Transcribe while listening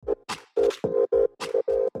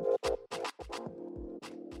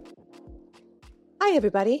Hi,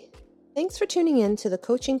 everybody. Thanks for tuning in to the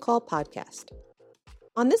Coaching Call podcast.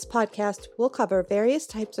 On this podcast, we'll cover various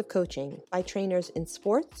types of coaching by trainers in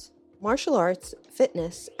sports, martial arts,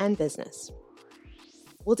 fitness, and business.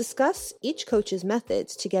 We'll discuss each coach's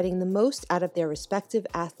methods to getting the most out of their respective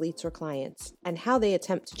athletes or clients and how they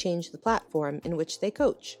attempt to change the platform in which they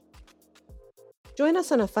coach. Join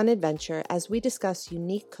us on a fun adventure as we discuss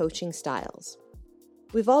unique coaching styles.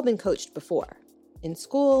 We've all been coached before, in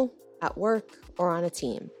school, at work, or on a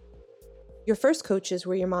team. Your first coaches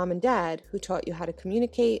were your mom and dad who taught you how to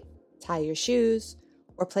communicate, tie your shoes,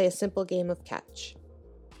 or play a simple game of catch.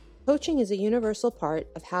 Coaching is a universal part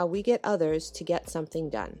of how we get others to get something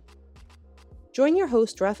done. Join your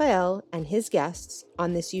host, Raphael, and his guests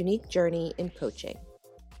on this unique journey in coaching.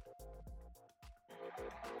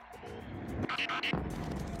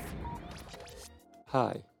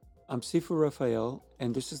 Hi, I'm Sifu Raphael,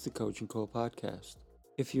 and this is the Coaching Call podcast.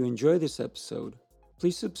 If you enjoy this episode,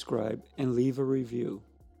 please subscribe and leave a review.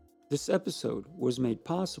 This episode was made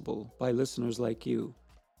possible by listeners like you.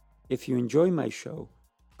 If you enjoy my show,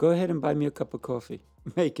 go ahead and buy me a cup of coffee.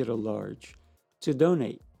 Make it a large. To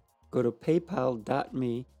donate, go to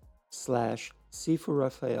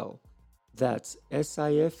paypal.me/SifuRaphael. That's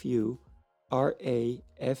SIFURAFAEL.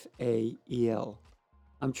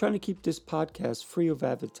 I'm trying to keep this podcast free of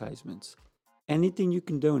advertisements. Anything you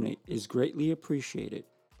can donate is greatly appreciated.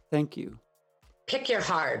 Thank you. Pick your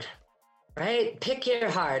hard, right? Pick your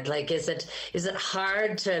hard. Like, is it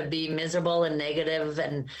hard to be miserable and negative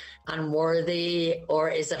and unworthy, or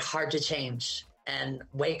is it hard to change and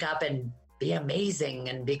wake up and be amazing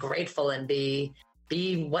and be grateful and be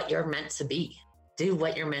what you're meant to be? Do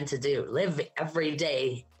what you're meant to do. Live every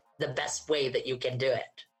day the best way that you can do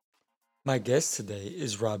it. My guest today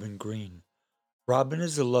is Robin Green. Robin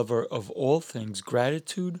is a lover of all things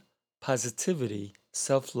gratitude, positivity,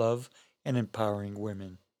 self-love, and empowering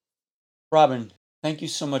women. Robin, thank you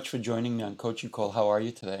so much for joining me on Coaching Call. How are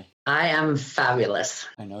you today? I am fabulous.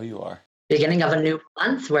 I know you are. Beginning of a new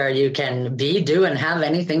month where you can be, do, and have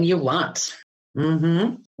anything you want.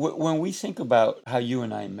 Mm-hmm. When we think about how you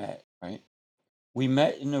and I met, right? We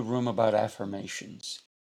met in a room about affirmations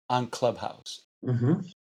on Clubhouse. Mm-hmm.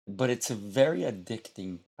 But it's a very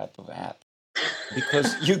addicting type of app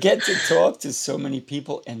because you get to talk to so many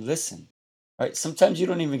people and listen, right? Sometimes you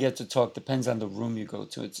don't even get to talk, depends on the room you go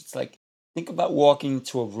to. It's like, think about walking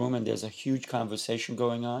into a room and there's a huge conversation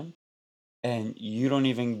going on and you don't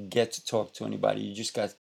even get to talk to anybody. You just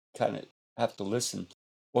got kind of have to listen.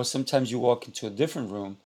 Or sometimes you walk into a different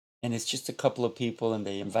room and it's just a couple of people and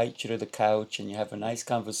they invite you to the couch and you have a nice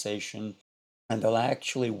conversation and they'll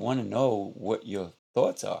actually want to know what your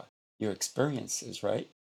thoughts are, your experiences, right?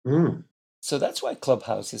 Mm. So that's why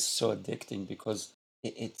Clubhouse is so addicting because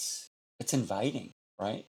it's inviting,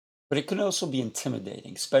 right? But it can also be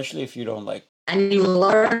intimidating, especially if you don't like. And you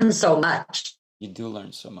learn so much. You do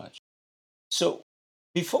learn so much. So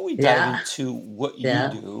before we dive into what you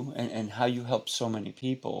do and how you help so many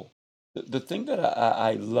people, the thing that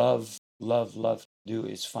I love to do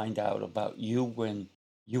is find out about you when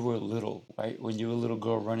you were little, right? When you were a little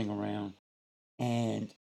girl running around.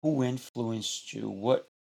 And who influenced you? What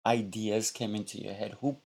ideas came into your head?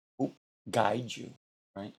 Who guided you,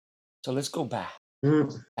 right? So let's go back in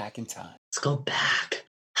time. Let's go back.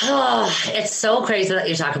 Oh, it's so crazy that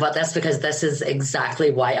you talk about this because this is exactly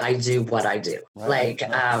why I do what I do. Right.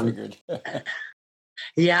 Figured.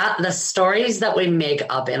 The stories that we make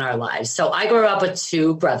up in our lives. So I grew up with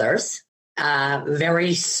two brothers,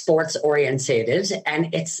 very sports orientated,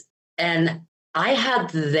 and I had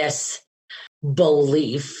this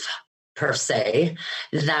belief per se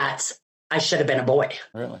that I should have been a boy.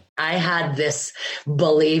 Really? I had this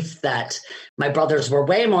belief that my brothers were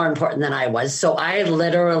way more important than I was. So I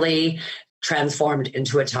literally transformed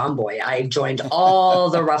into a tomboy. I joined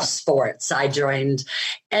all the rough sports. And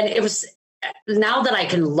it was, now that I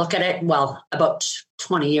can look at it, well, about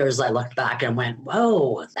 20 years, I looked back and went,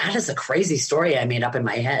 whoa, that is a crazy story I made up in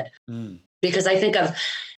my head. Because I think of,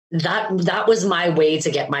 that was my way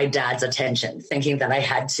to get my dad's attention, thinking that I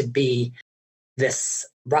had to be this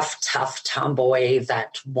rough, tough tomboy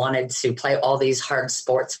that wanted to play all these hard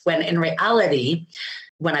sports. When in reality,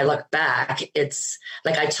 when I look back, it's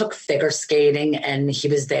like I took figure skating and he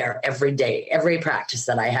was there every day, every practice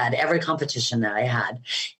that I had, every competition that I had.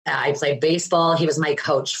 I played baseball. He was my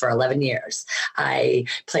coach for 11 years. I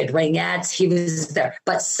played ringettes. He was there.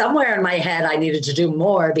 But somewhere in my head, I needed to do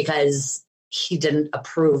more because he didn't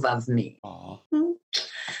approve of me.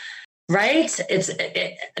 Right?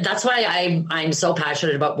 That's why I'm so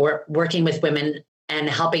passionate about working with women and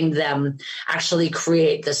helping them actually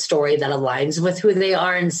create the story that aligns with who they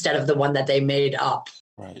are instead of the one that they made up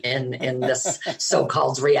Right. in this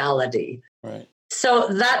so-called reality. Right. So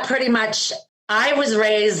that pretty much, I was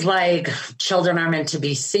raised like children are meant to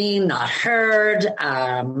be seen, not heard.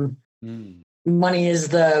 Money is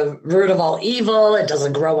the root of all evil. It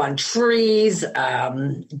doesn't grow on trees.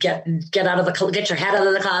 Get your head out of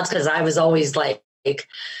the clouds, because I was always like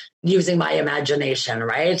using my imagination,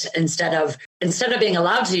 right? Instead of being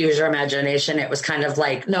allowed to use your imagination, it was kind of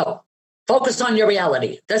like, no, focus on your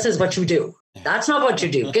reality. This is what you do. That's not what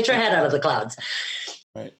you do. Get your head out of the clouds.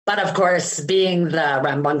 Right. But of course, being the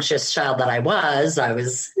rambunctious child that I was,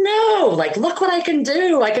 no, like, look what I can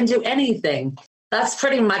do. I can do anything. That's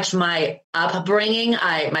pretty much my upbringing.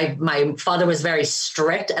 My father was very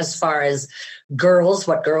strict as far as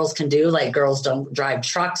what girls can do. Like, girls don't drive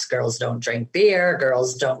trucks, girls don't drink beer,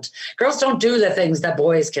 girls don't do the things that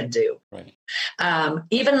boys can do. Right.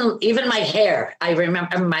 Even my hair. I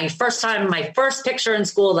remember my first picture in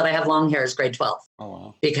school that I have long hair is grade 12. Oh,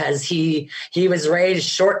 wow. Because he was raised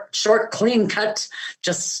short, clean cut,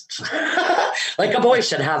 just like a boy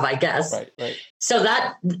should have, I guess. Right. So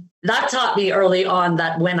that taught me early on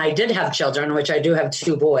that when I did have children, which I do have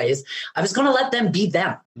 2 boys, I was going to let them be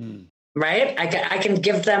them. Right? I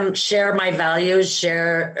can share my values,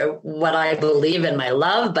 share what I believe in, my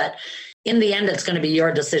love, but in the end, it's going to be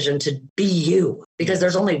your decision to be you, because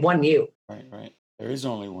there's only one you. Right. There is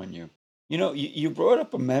only one you. You know, you brought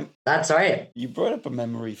up That's right. You brought up a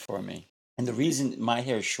memory for me. And the reason my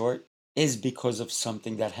hair is short is because of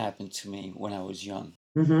something that happened to me when I was young.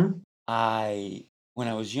 Mm-hmm. When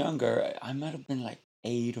I was younger, I might have been like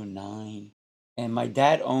 8 or 9. And my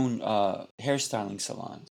dad owned hairstyling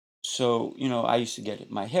salons. So, I used to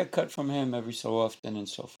get my hair cut from him every so often and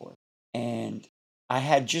so forth. And I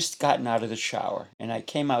had just gotten out of the shower and I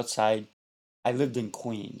came outside. I lived in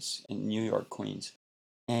Queens, in New York, Queens.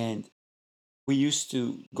 And we used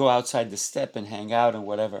to go outside the step and hang out and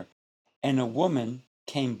whatever. And a woman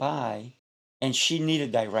came by and she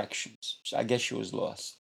needed directions. So I guess she was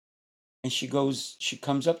lost. And she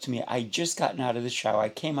comes up to me. I just gotten out of the shower. I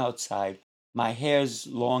came outside. My hair's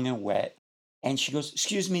long and wet. And she goes,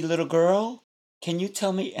 "Excuse me, little girl, can you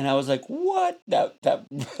tell me?" And I was like, "What?" That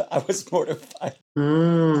I was mortified.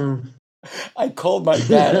 I called my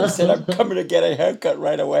dad and said, "I'm coming to get a haircut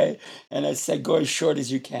right away." And I said, "Go as short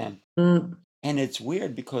as you can." And it's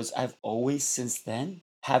weird because I've always since then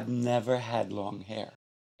have never had long hair.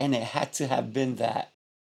 And it had to have been that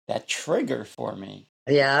trigger for me.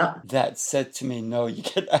 Yeah. That said to me, "No, you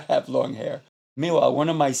cannot have long hair." Meanwhile, one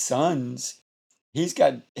of my sons, he's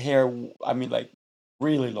got hair, I mean, like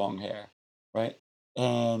really long hair, right?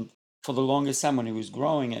 And for the longest time when he was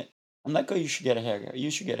growing it, I'm like, "Oh, you should get a haircut.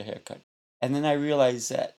 You should get a haircut." And then I realized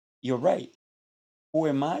that you're right. Who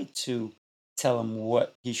am I to tell him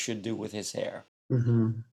what he should do with his hair?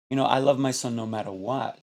 Mm-hmm. I love my son no matter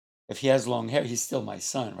what. If he has long hair, he's still my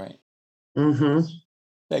son, right? Mm-hmm.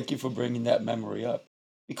 Thank you for bringing that memory up.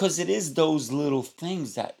 Because it is those little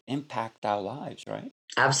things that impact our lives, right?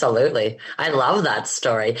 Absolutely. I love that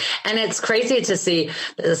story. And it's crazy to see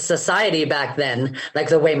the society back then, like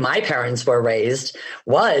the way my parents were raised,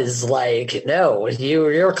 was like, no,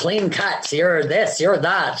 you're clean cut, you're this, you're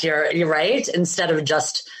that, you're right, instead of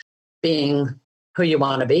just being who you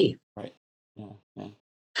want to be. Right. Yeah.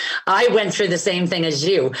 I went through the same thing as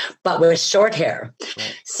you, but with short hair.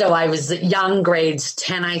 Right. So I was young, grades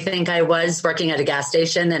 10, I think I was, working at a gas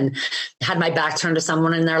station and had my back turned to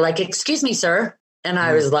someone and they're like, "Excuse me, sir." And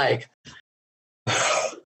I was like,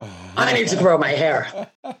 I need to grow my hair.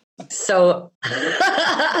 So,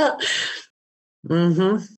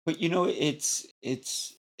 But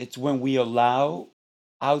it's when we allow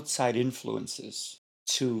outside influences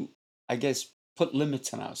to, I guess, put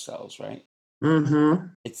limits on ourselves, right?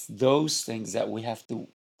 It's those things that we have to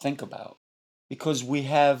think about because we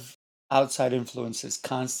have outside influences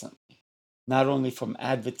constantly, not only from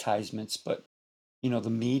advertisements, but the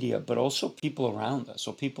media, but also people around us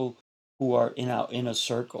or people who are in our inner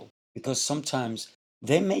circle. Because sometimes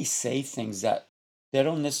they may say things that they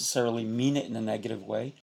don't necessarily mean it in a negative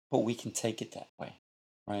way, but we can take it that way,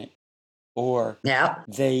 right? Or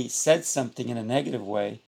they said something in a negative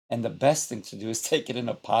way, and the best thing to do is take it in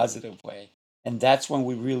a positive way. And that's when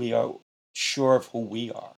we really are sure of who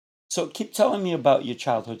we are. So keep telling me about your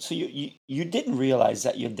childhood. So you didn't realize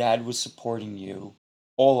that your dad was supporting you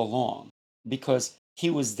all along because he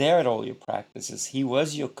was there at all your practices. He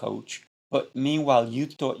was your coach. But meanwhile, you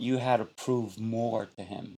thought you had to prove more to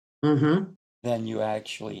him than you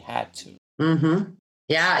actually had to.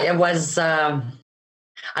 Yeah, it was, I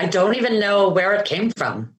don't even know where it came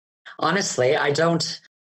from. Honestly, I don't.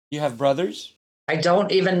 You have brothers? I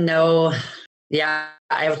don't even know. Yeah,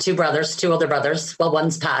 I have two brothers, two older brothers. Well,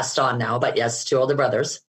 one's passed on now, but yes, two older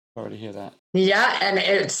brothers. Sorry to hear that. Yeah, and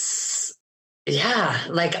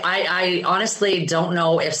like I honestly don't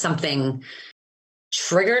know if something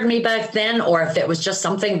triggered me back then or if it was just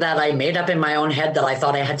something that I made up in my own head that I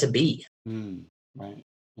thought I had to be. Right.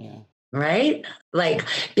 Yeah. Right? Like,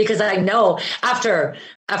 because I know after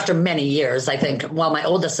many years, I think, well, my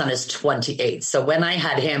oldest son is 28. So when I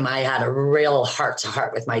had him, I had a real heart to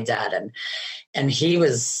heart with my dad. And he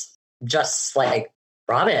was just like,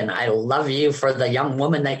 Robin, I love you for the young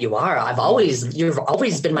woman that you are. You've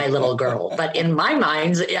always been my little girl. But in my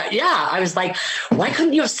mind, yeah, I was like, why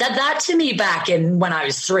couldn't you have said that to me back when I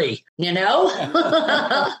was 3, you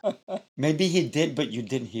know? Maybe he did, but you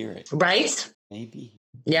didn't hear it. Right? Maybe.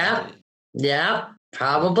 Yeah. Yeah,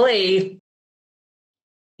 probably.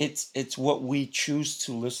 It's what we choose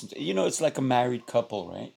to listen to. You know, it's like a married couple,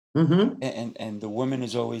 right? Mm-hmm. And the woman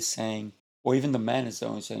is always saying, or even the man is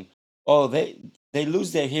always saying, oh, they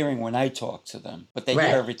lose their hearing when I talk to them, but they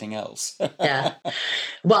hear everything else. Yeah.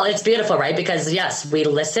 Well, it's beautiful, right? Because yes, we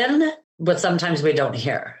listen, but sometimes we don't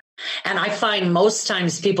hear. And I find most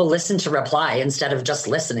times people listen to reply instead of just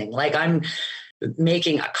listening. Like I'm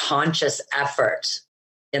making a conscious effort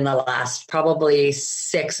in the last probably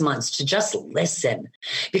 6 months to just listen.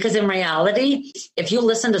 Because in reality, if you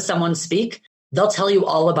listen to someone speak, they'll tell you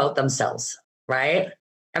all about themselves, right?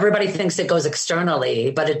 Everybody thinks it goes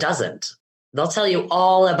externally, but it doesn't. They'll tell you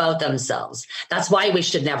all about themselves. That's why we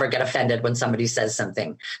should never get offended when somebody says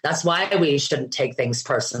something. That's why we shouldn't take things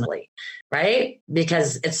personally, right?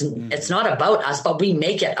 Because it's not about us, but we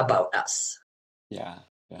make it about us. Yeah.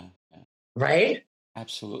 Right?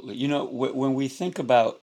 Absolutely. You know, when we think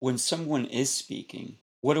about when someone is speaking,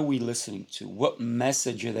 what are we listening to? What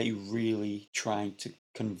message are they really trying to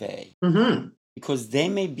convey? Mm-hmm. Because they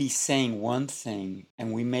may be saying one thing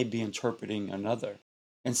and we may be interpreting another.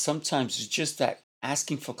 And sometimes it's just that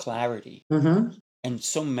asking for clarity. Mm-hmm. And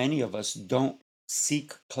so many of us don't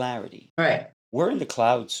seek clarity. Right. We're in the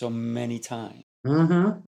clouds so many times.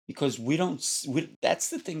 Mm-hmm. Because that's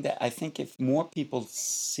the thing that I think if more people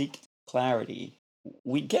seek clarity,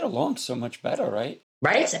 we'd get along so much better, right?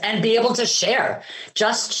 Right. And be able to share.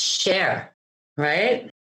 Just share. Right.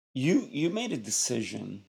 You made a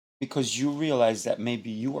decision because you realized that maybe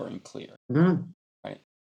you weren't clear, right?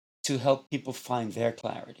 To help people find their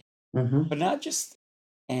clarity. Mm-hmm. But not just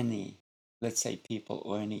any, let's say, people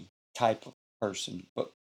or any type of person,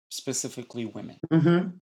 but specifically women,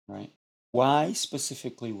 right? Why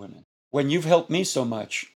specifically women? When you've helped me so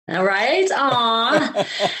much. All right. Aw.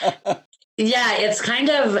 Yeah, it's kind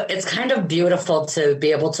of beautiful to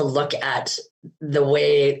be able to look at the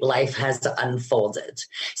way life has unfolded.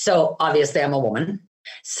 So obviously I'm a woman.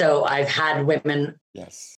 So I've had women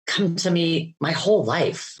come to me my whole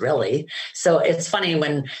life, really. So it's funny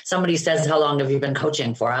when somebody says, how long have you been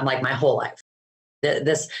coaching for? I'm like, my whole life.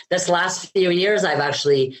 This last few years, I've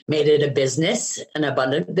actually made it a business, an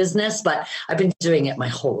abundant business, but I've been doing it my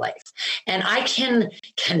whole life. And I can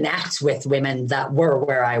connect with women that were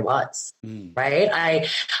where I was, right?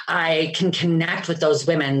 I can connect with those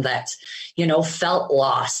women that, you know, felt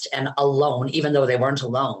lost and alone, even though they weren't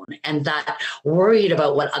alone, and that worried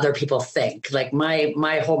about what other people think. Like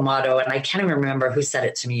my whole motto, and I can't even remember who said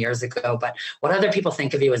it to me years ago, but what other people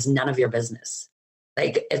think of you is none of your business.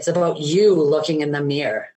 Like, it's about you looking in the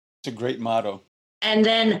mirror. It's a great motto. And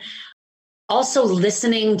then also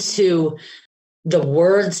listening to the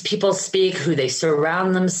words people speak, who they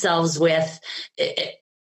surround themselves with,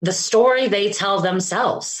 the story they tell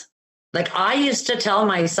themselves. Like, I used to tell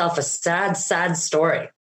myself a sad, sad story.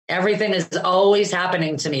 Everything is always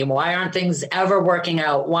happening to me. Why aren't things ever working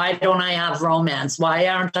out? Why don't I have romance? Why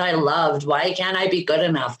aren't I loved? Why can't I be good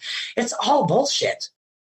enough? It's all bullshit.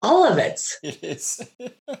 All of it. It is.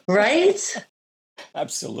 Right?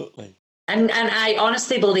 Absolutely. And I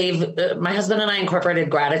honestly believe my husband and I incorporated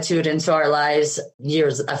gratitude into our lives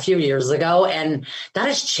a few years ago, and that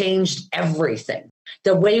has changed everything.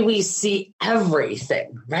 The way we see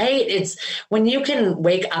everything, right? It's when you can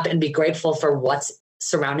wake up and be grateful for what's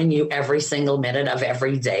surrounding you every single minute of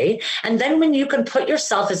every day. And then when you can put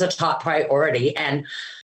yourself as a top priority and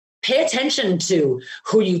pay attention to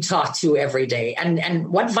who you talk to every day and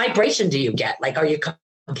what vibration do you get? Like, are you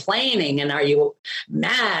complaining and are you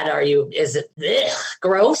mad? Is it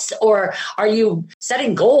gross? Or are you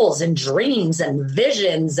setting goals and dreams and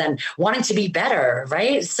visions and wanting to be better?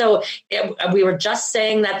 Right. So we were just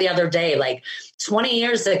saying that the other day, like 20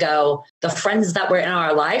 years ago, the friends that were in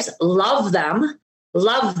our lives, love them.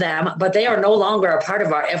 love them, but they are no longer a part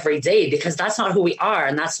of our everyday because that's not who we are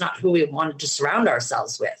and that's not who we want to surround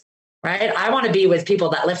ourselves with, right? I want to be with people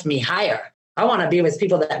that lift me higher. I want to be with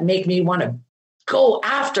people that make me want to go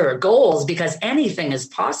after goals because anything is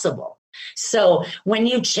possible. So when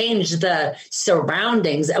you change the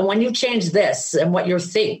surroundings and when you change this and what you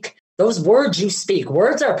think, those words you speak,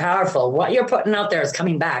 words are powerful. What you're putting out there is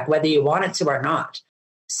coming back, whether you want it to or not.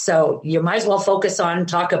 So you might as well focus on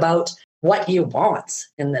talk about what you want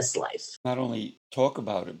in this life. Not only talk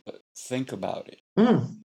about it, but think about it.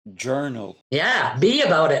 Journal. Yeah, be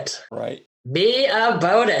about it. Right? Be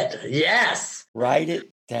about it. Yes. Write it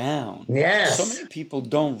down. Yes. So many people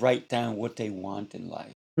don't write down what they want in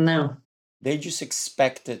life. No. They just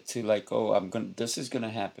expect it to like, oh, this is gonna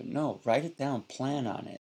happen. No, write it down, plan on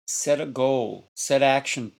it. Set a goal, set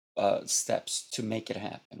action steps to make it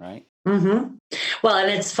happen, right? Well, and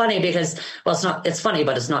it's funny because, well, it's funny,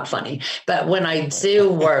 but it's not funny. But when I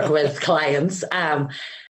do work with clients,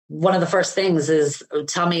 one of the first things is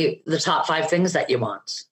tell me the top 5 things that you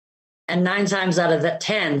want. And 9 times out of the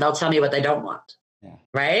 10, they'll tell me what they don't want. Yeah.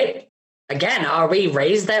 Right? Again, are we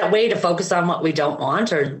raised that way to focus on what we don't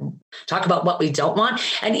want or talk about what we don't want?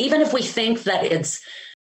 And even if we think that it's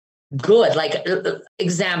good, like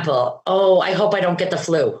example, oh, I hope I don't get the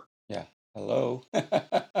flu. Yeah. Hello.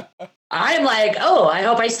 I'm like, oh, I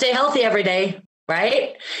hope I stay healthy every day.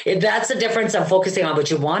 Right? That's the difference of focusing on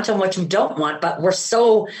what you want and what you don't want. But we're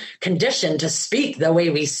so conditioned to speak the way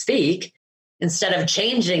we speak instead of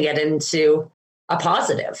changing it into a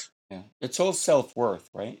positive. Yeah. It's all self-worth,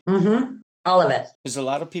 right? All of it. Because a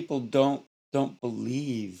lot of people don't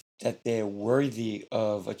believe that they're worthy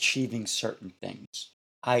of achieving certain things.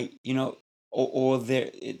 Or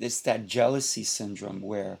it's that jealousy syndrome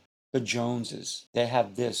where the Joneses, they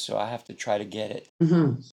have this, so I have to try to get it.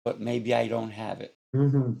 But maybe I don't have it.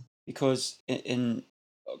 Because in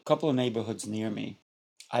a couple of neighborhoods near me,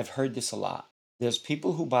 I've heard this a lot. There's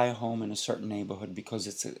people who buy a home in a certain neighborhood because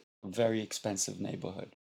it's a very expensive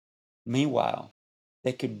neighborhood. Meanwhile,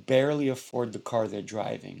 they could barely afford the car they're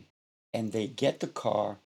driving, and they get the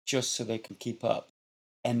car just so they can keep up.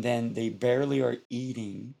 And then they barely are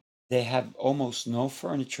eating. They have almost no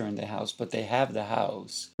furniture in the house, but they have the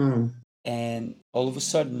house. And all of a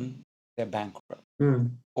sudden, they're bankrupt.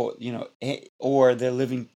 Or they're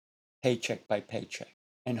living paycheck by paycheck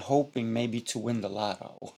and hoping maybe to win the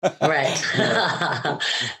lotto. Right.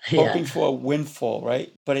 Hoping for a windfall,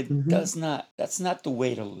 right? But that's not the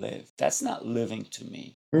way to live. That's not living to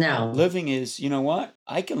me. No. Living is, you know what?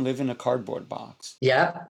 I can live in a cardboard box.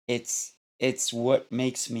 Yeah. It's what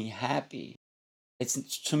makes me happy.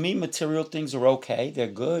 To me, material things are okay. They're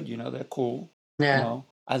good, they're cool. Yeah.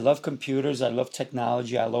 I love computers. I love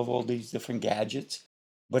technology. I love all these different gadgets.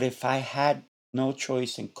 But if I had no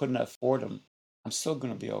choice and couldn't afford them, I'm still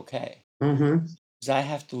going to be okay. Because I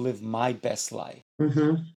have to live my best life.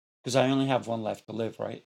 Because I only have one life to live,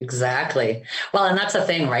 right? Exactly. Well, and that's the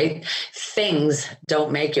thing, right? Things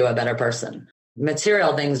don't make you a better person.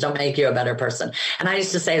 Material things don't make you a better person. And I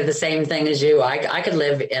used to say the same thing as you. I could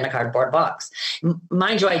live in a cardboard box.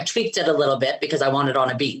 Mind you, I tweaked it a little bit because I wanted on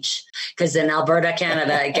a beach. Because in Alberta,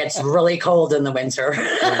 Canada, it gets really cold in the winter.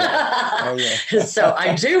 Oh, yeah. So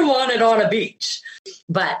I do want it on a beach.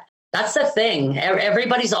 But that's the thing.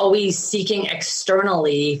 Everybody's always seeking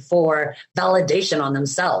externally for validation on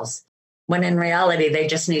themselves, when in reality, they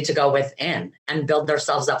just need to go within and build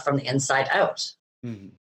themselves up from the inside out.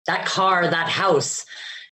 That car, that house,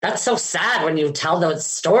 that's so sad when you tell that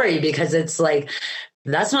story because it's like,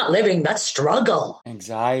 that's not living, that's struggle.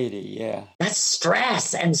 Anxiety, yeah. That's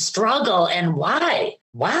stress and struggle. And why?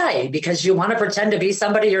 Why? Because you want to pretend to be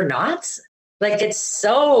somebody you're not? Like, it's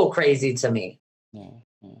so crazy to me. Yeah.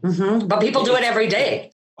 But people do it every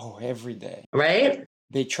day. Oh, every day. Right?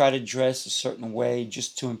 They try to dress a certain way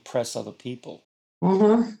just to impress other people.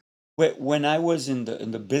 When I was in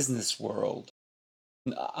the business world,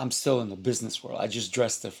 I'm still in the business world. I just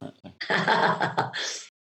dress differently.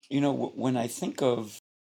 When I think of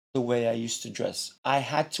the way I used to dress, I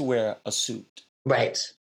had to wear a suit. Right.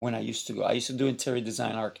 When I used to do interior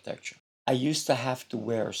design architecture. I used to have to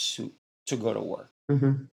wear a suit to go to work.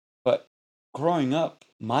 But growing up,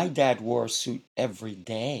 my dad wore a suit every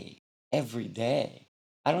day. Every day.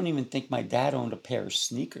 I don't even think my dad owned a pair of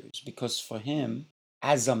sneakers because for him,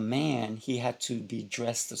 as a man, he had to be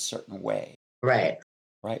dressed a certain way. Right.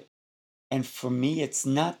 Right. And for me, it's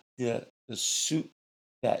not the suit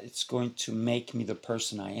that it's going to make me the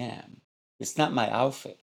person I am. It's not my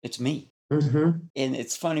outfit. It's me. And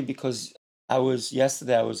it's funny because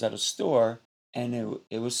yesterday I was at a store and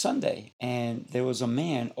it was Sunday and there was a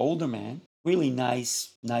man, older man, really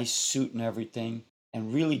nice suit and everything.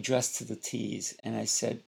 and really dressed to the T's. And I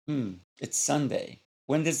said, it's Sunday.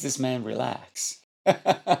 When does this man relax?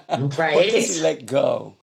 When does he let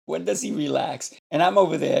go? When does he relax? And I'm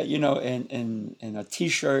over there, in a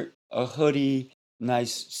t-shirt, a hoodie,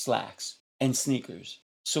 nice slacks, and sneakers.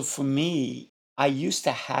 So for me, I used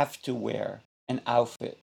to have to wear an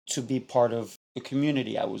outfit to be part of the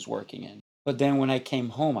community I was working in. But then when I came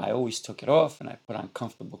home, I always took it off and I put on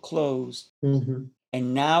comfortable clothes. Mm-hmm.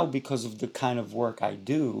 And now, because of the kind of work I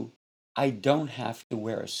do, I don't have to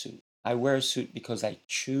wear a suit. I wear a suit because I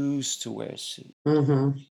choose to wear a suit,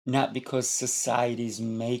 not because society's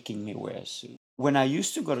making me wear a suit. When I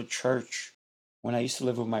used to go to church, when I used to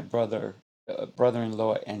live with my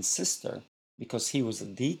brother-in-law and sister, because he was a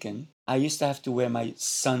deacon, I used to have to wear my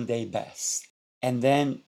Sunday best. And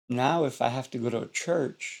then now if I have to go to a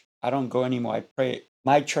church, I don't go anymore. I pray.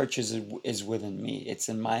 My church is within me. It's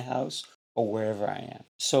in my house or wherever I am.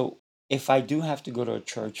 So if I do have to go to a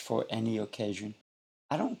church for any occasion,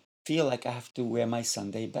 I don't feel like I have to wear my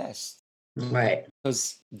Sunday best. Right.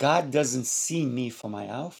 Because God doesn't see me for my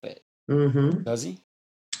outfit. Does he?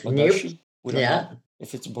 Or Nope. does she? We don't know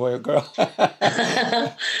if it's a boy or girl.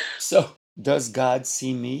 So does God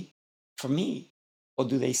see me for me? Or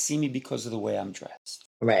do they see me because of the way I'm dressed?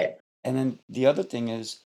 Right. And then the other thing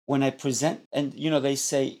is when I present, and they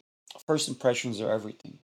say first impressions are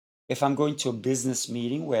everything. If I'm going to a business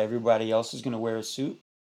meeting where everybody else is going to wear a suit,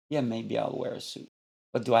 yeah, maybe I'll wear a suit.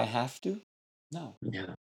 But do I have to? No.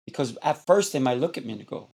 Because at first they might look at me and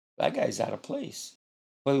go, that guy's out of place.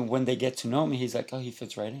 But when they get to know me, he's like, oh, he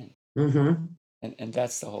fits right in. And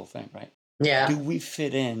that's the whole thing, right? Yeah. Do we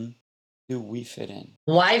fit in?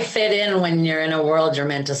 Why fit in when you're in a world you're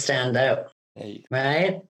meant to stand out? There you go.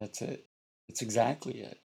 Right? That's it. That's exactly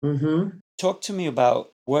it. Talk to me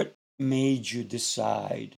about what made you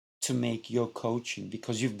decide to make your coaching,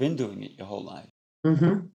 because you've been doing it your whole life.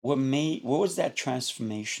 What was that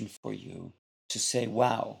transformation for you to say,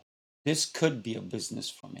 wow, this could be a business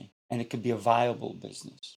for me and it could be a viable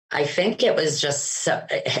business? I think it was just,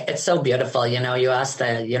 it's so beautiful. You ask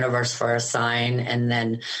the universe for a sign and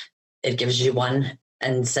then it gives you one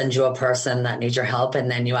and sends you a person that needs your help. And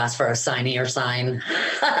then you ask for a sign of your sign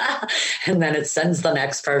and then it sends the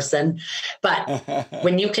next person. But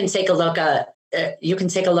when you can take a look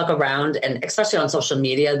around, and especially on social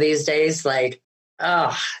media these days, like,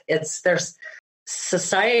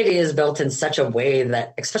 society is built in such a way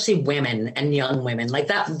that, especially women and young women, like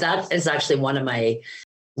that is actually one of my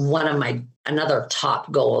another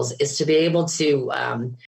top goals is to be able to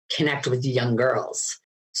connect with young girls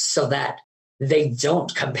so that they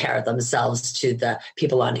don't compare themselves to the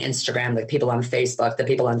people on Instagram, the people on Facebook, the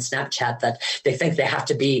people on Snapchat that they think they have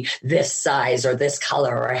to be this size or this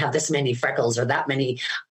color or have this many freckles or that many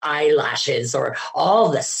eyelashes or all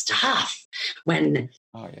the stuff when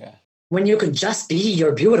you can just be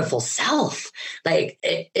your beautiful self. Like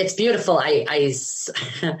it's beautiful. I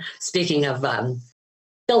speaking of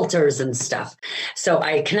filters and stuff. So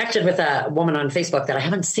I connected with a woman on Facebook that I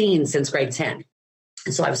haven't seen since grade 10.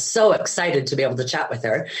 And so I was so excited to be able to chat with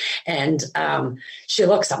her, and she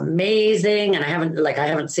looks amazing. And I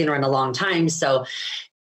haven't seen her in a long time. So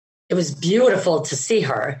it was beautiful to see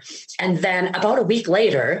her. And then about a week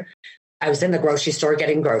later, I was in the grocery store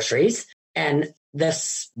getting groceries, and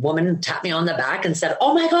this woman tapped me on the back and said,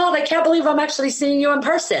 "Oh my God, I can't believe I'm actually seeing you in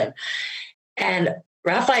person." And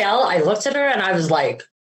Raphael, I looked at her and I was like,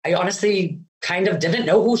 I honestly kind of didn't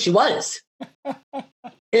know who she was.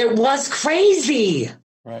 It was crazy.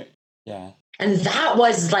 Right. Yeah. And that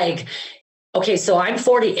was like, okay, so I'm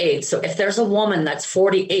 48. So if there's a woman that's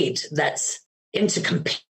 48 that's into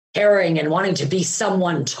comparing and wanting to be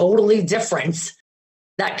someone totally different,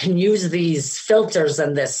 that can use these filters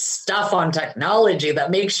and this stuff on technology that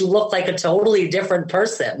makes you look like a totally different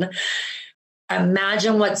person,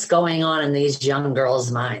 imagine what's going on in these young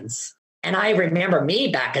girls' minds. And I remember me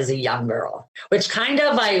back as a young girl, which kind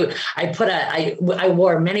of I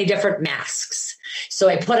wore many different masks. So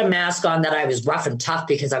I put a mask on that I was rough and tough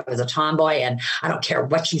because I was a tomboy, and I don't care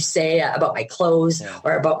what you say about my clothes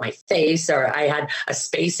or about my face, or I had a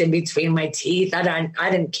space in between my teeth. I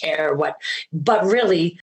didn't care what, but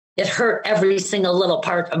really it hurt every single little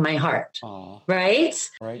part of my heart. Right?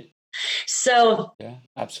 Right. So yeah,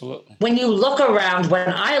 absolutely. When I look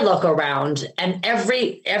around, and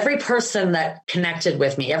every person that connected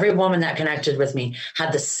with me, every woman that connected with me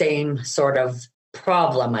had the same sort of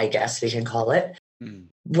problem, I guess we can call it,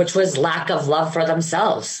 which was lack of love for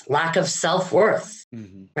themselves, lack of self-worth,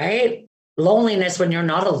 right? Loneliness when you're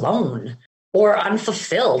not alone, or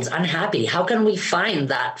unfulfilled, unhappy. How can we find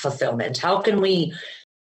that fulfillment? How can we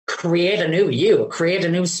create a new you, create a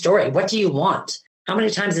new story? What do you want? How many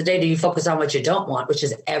times a day do you focus on what you don't want, which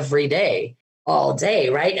is every day, all day,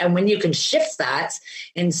 right? And when you can shift that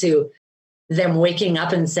into them waking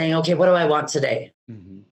up and saying, okay, what do I want today?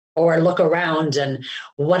 Mm-hmm. Or look around and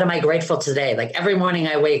what am I grateful today? Like every morning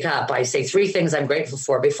I wake up, I say 3 things I'm grateful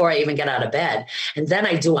for before I even get out of bed. And then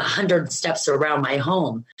I do 100 steps around my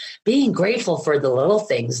home, being grateful for the little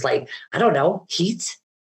things like, I don't know, heat,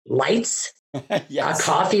 lights, Yes. a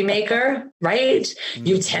coffee maker, right? Mm-hmm.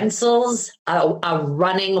 Utensils, a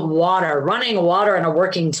running water and a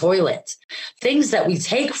working toilet. Things that we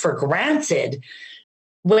take for granted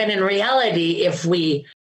when in reality, if we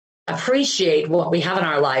appreciate what we have in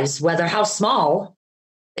our lives, whether how small,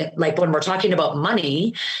 like when we're talking about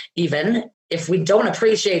money, even if we don't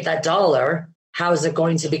appreciate that dollar, how is it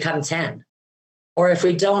going to become 10? Or if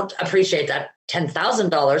we don't appreciate that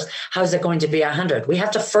 $10,000, how is it going to be 100? We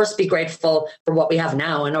have to first be grateful for what we have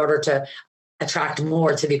now in order to attract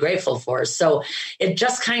more to be grateful for. So it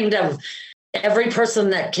just kind of, every person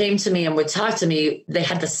that came to me and would talk to me, they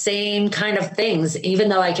had the same kind of things, even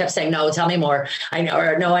though I kept saying, no, tell me more.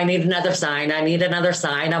 No, I need another sign.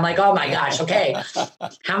 I'm like, oh my gosh, okay.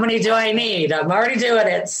 How many do I need? I'm already doing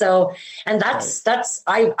it. So, and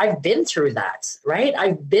I've been through that, right?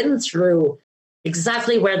 I've been through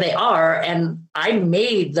exactly where they are. And I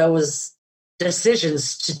made those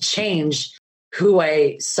decisions to change who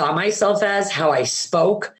I saw myself as, how I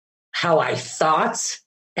spoke, how I thought,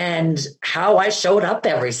 and how I showed up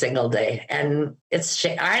every single day. And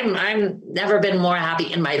I'm never been more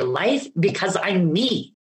happy in my life because I'm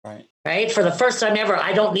me. Right. For the first time ever,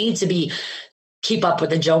 I don't need to keep up with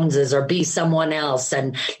the Joneses or be someone else.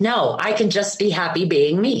 And no, I can just be happy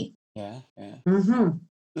being me. Yeah. Mm-hmm.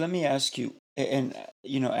 Let me ask you, and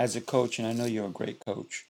as a coach, and I know you're a great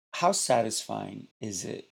coach, how satisfying is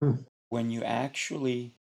it when you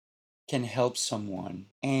actually can help someone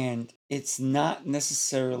and it's not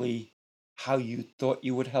necessarily how you thought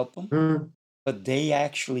you would help them, but they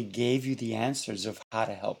actually gave you the answers of how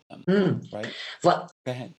to help them, right? Well,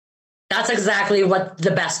 go ahead. That's exactly what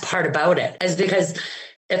the best part about it is, because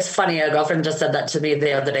it's funny. A girlfriend just said that to me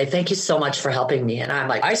the other day. Thank you so much for helping me. And I'm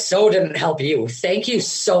like, I so didn't help you. Thank you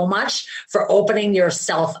so much for opening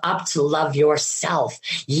yourself up to love yourself.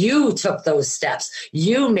 You took those steps.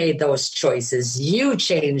 You made those choices. You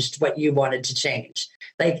changed what you wanted to change.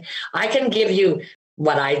 Like, I can give you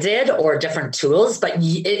what I did or different tools, but in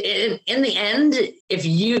the end, if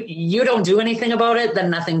you don't do anything about it, then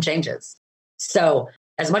nothing changes. So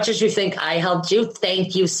as much as you think I helped you,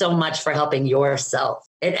 thank you so much for helping yourself.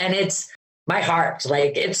 And it's my heart,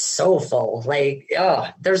 like, it's so full. Like,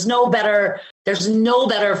 there's no better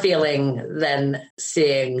feeling than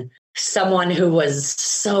seeing someone who was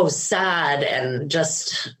so sad and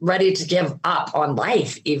just ready to give up on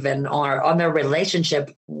life, even, or on their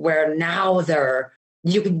relationship, where now their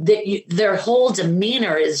whole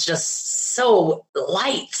demeanor is just so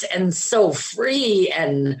light and so free,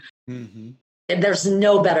 and there's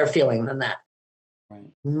no better feeling than that.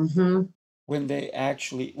 Right. Mm-hmm. When they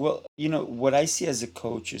actually, what I see as a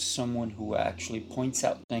coach is someone who actually points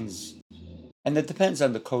out things, and that depends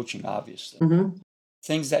on the coaching, obviously.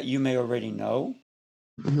 Things that you may already know,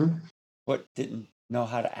 but didn't know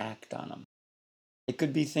how to act on them. It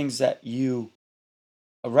could be things that you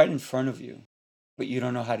are right in front of you, but you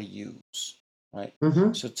don't know how to use, right?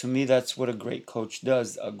 So to me, that's what a great coach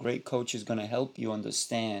does. A great coach is going to help you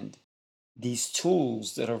understand these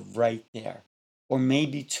tools that are right there, or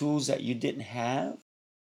maybe tools that you didn't have,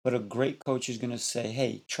 but a great coach is going to say,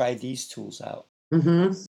 hey, try these tools out.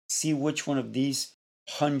 See which one of these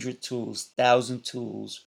 100 tools, 1,000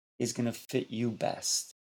 tools is going to fit you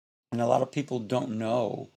best. And a lot of people don't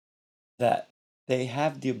know that they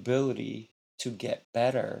have the ability to get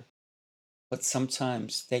better, but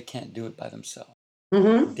sometimes they can't do it by themselves.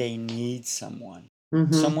 They need someone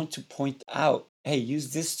to point out, hey,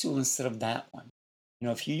 use this tool instead of that one.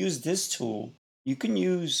 If you use this tool, you can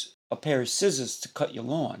use a pair of scissors to cut your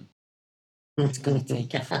lawn. It's going to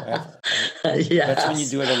take you forever. Right? Yes. That's when you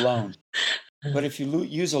do it alone. But if you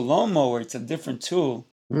use a lawnmower, it's a different tool.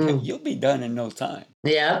 You'll be done in no time.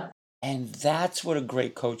 Yeah. And that's what a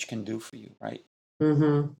great coach can do for you, right?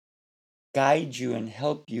 Guide you and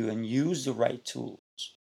help you and use the right tools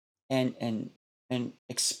and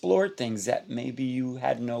explore things that maybe you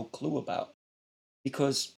had no clue about.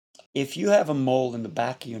 Because if you have a mole in the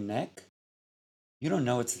back of your neck, you don't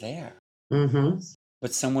know it's there.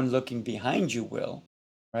 But someone looking behind you will,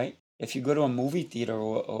 right? If you go to a movie theater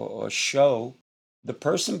or a show, the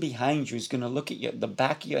person behind you is going to look at the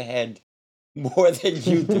back of your head more than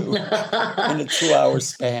you do in a 2-hour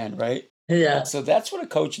span, right? Yeah. So that's what a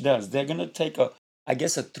coach does. They're going to take a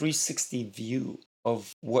 360 view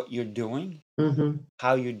of what you're doing, Mm-hmm.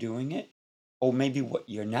 how you're doing it, or maybe what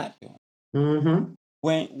you're not doing. Mm-hmm.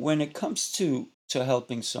 When it comes to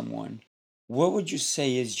helping someone, what would you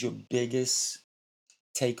say is your biggest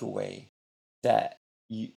takeaway that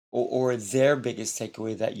you or their biggest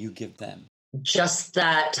takeaway that you give them? Just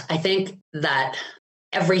that I think that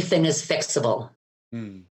everything is fixable.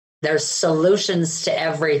 Mm, There's solutions to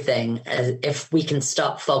everything if we can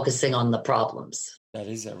stop focusing on the problems. that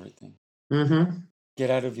is everything. Mm-hmm. Get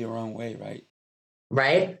out of your own way, right?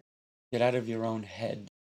 Right? Get out of your own head.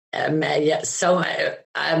 Yeah. So,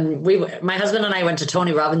 my husband and I went to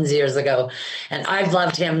Tony Robbins years ago, and I've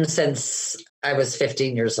loved him since I was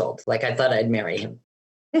 15 years old. Like I thought I'd marry him.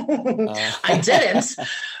 I didn't,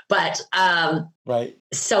 but right.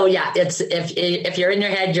 so yeah, it's if you're in your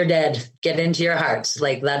head, you're dead. Get into your heart.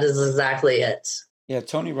 Like that is exactly it. Yeah,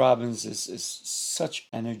 Tony Robbins is such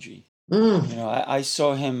energy. Mm. You know, I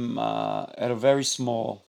saw him at a very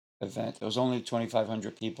small event. It was only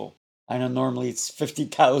 2,500 people. I know normally it's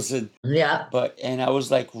 50,000, Yeah. and I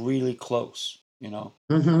was like really close, you know.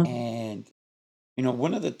 Mm-hmm. And, you know,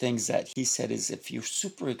 one of the things that he said is if you're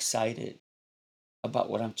super excited about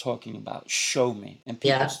what I'm talking about, show me. And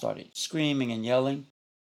people Yeah. started screaming and yelling.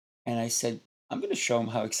 And I said, I'm going to show them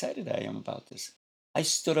how excited I am about this. I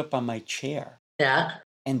stood up on my chair. Yeah.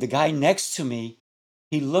 And the guy next to me,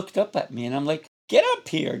 he looked up at me and I'm like, get up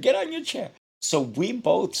here, get on your chair. So we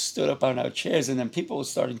both stood up on our chairs and then people were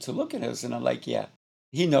starting to look at us. And I'm like, yeah,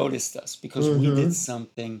 he noticed us because we Mm-hmm. did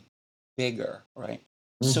something bigger, right?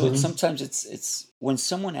 So Mm-hmm. sometimes it's when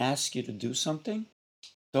someone asks you to do something,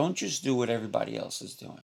 don't just do what everybody else is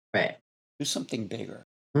doing. Right. Do something bigger,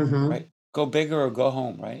 Mm-hmm. right? Go bigger or go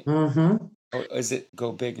home, right? Mm-hmm. Or is it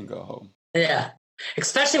go big and go home? Yeah.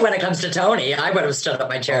 Especially when it comes to Tony, I would have stood up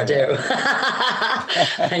my chair too.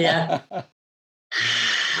 Yeah.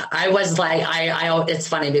 I was like, I. It's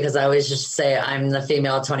funny because I always just say I'm the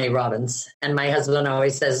female Tony Robbins, and my husband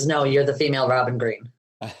always says, "No, you're the female Robin Green."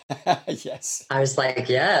 Yes. I was like,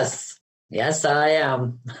 "Yes, I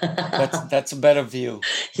am." That's a better view.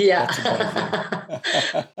 Yeah. That's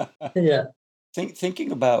a better view. Yeah.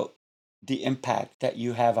 Thinking about the impact that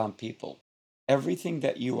you have on people, everything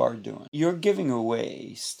that you are doing, you're giving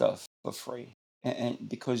away stuff for free, and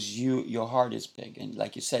because your heart is big, and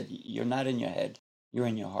like you said, you're not in your head, you're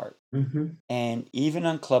in your heart. Mm-hmm. And even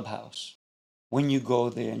on Clubhouse, when you go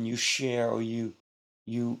there and you share or you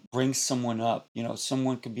bring someone up, you know,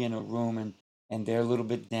 someone could be in a room and they're a little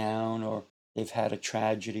bit down or they've had a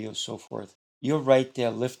tragedy or so forth. You're right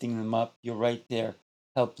there lifting them up. You're right there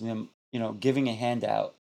helping them, you know, giving a hand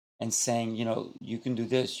out and saying, you know, you can do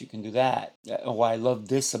this, you can do that. Oh, I love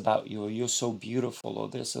this about you, or you're so beautiful, or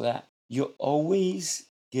this or that. You're always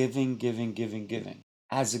giving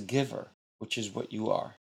as a giver, which is what you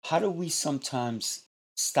are. How do we sometimes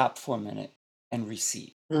stop for a minute and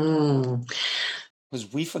receive? Mm.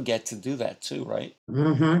 Because we forget to do that too, right?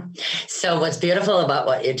 Mm-hmm. So what's beautiful about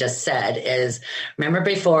what you just said is, remember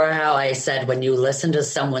before how I said when you listen to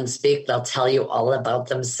someone speak, they'll tell you all about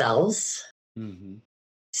themselves. Mm-hmm.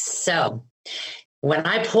 So when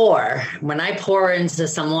I pour into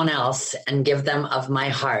someone else and give them of my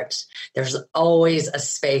heart, there's always a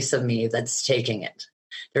space of me that's taking it.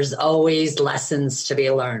 There's always lessons to be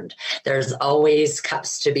learned. There's always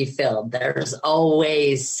cups to be filled. There's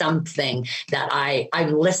always something that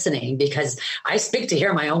I'm listening because I speak to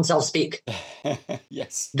hear my own self speak.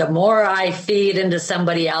 Yes. The more I feed into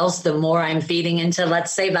somebody else, the more I'm feeding into,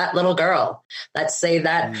 let's say, that little girl. Let's say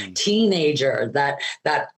that teenager, that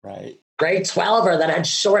right. grade 12er that had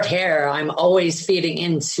short hair. I'm always feeding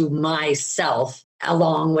into myself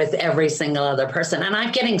along with every single other person. And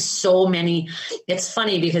I'm getting so many. It's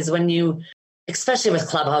funny because when you, especially with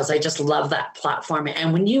Clubhouse, I just love that platform.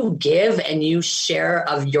 And when you give and you share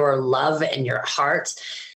of your love and your heart,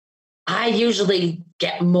 I usually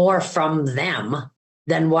get more from them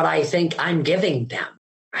than what I think I'm giving them.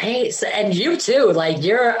 Right. So, and you too, like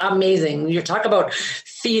you're amazing. You talk about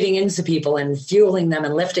feeding into people and fueling them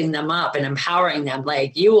and lifting them up and empowering them.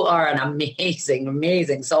 Like you are an amazing,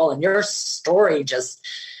 amazing soul. And your story just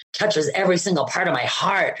touches every single part of my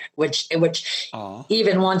heart, which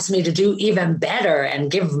even wants me to do even better and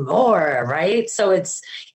give more. Right. So it's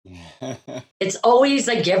always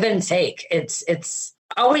a give and take. It's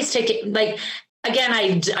always taking like, again,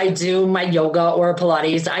 I do my yoga or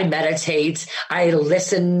Pilates. I meditate. I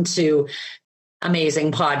listen to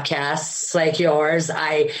amazing podcasts like yours.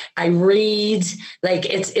 I read. Like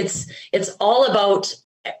it's all about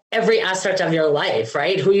every aspect of your life,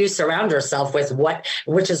 right? Who you surround yourself with,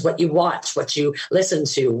 which is what you watch, what you listen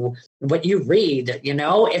to, what you read. You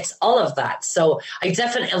know, it's all of that. So I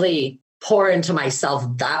definitely pour into myself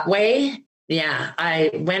that way. Yeah,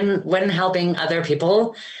 when helping other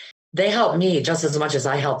people, they help me just as much as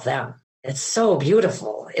I help them. It's so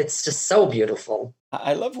beautiful. It's just so beautiful.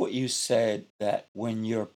 I love what you said, that when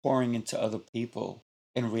you're pouring into other people,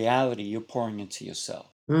 in reality, you're pouring into yourself,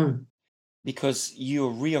 Mm, because you're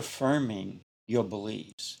reaffirming your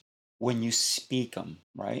beliefs when you speak them,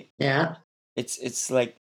 right? yeah. It's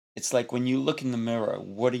like when you look in the mirror,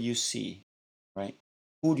 what do you see, right?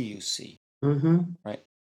 Who do you see, Mm-hmm. right?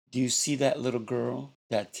 Do you see that little girl,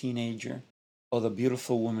 that teenager, or the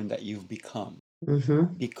beautiful woman that you've become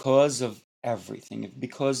Mm-hmm. because of everything,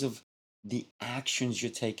 because of the actions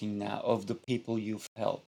you're taking now, of the people you've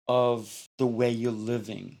helped, of the way you're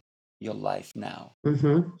living your life now?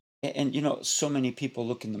 Mm-hmm. And so many people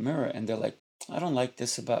look in the mirror and they're like, I don't like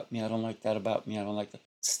this about me. I don't like that about me. I don't like that.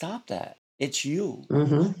 Stop that. It's you.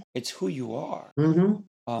 Mm-hmm. It's who you are. Mm-hmm.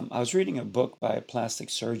 I was reading a book by a plastic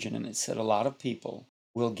surgeon, and it said a lot of people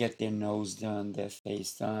will get their nose done, their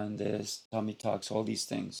face done, their tummy tucks, all these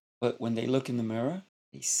things. But when they look in the mirror,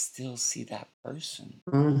 they still see that person.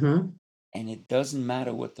 Mm-hmm. And it doesn't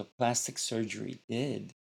matter what the plastic surgery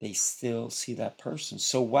did, they still see that person.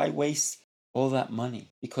 So why waste all that money?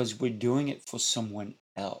 Because we're doing it for someone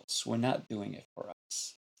else. We're not doing it for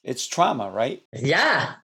us. It's trauma, right?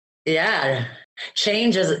 Yeah. Yeah.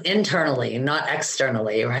 Change is internally, not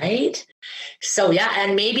externally, right? So, yeah.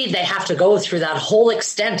 And maybe they have to go through that whole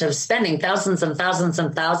extent of spending thousands and thousands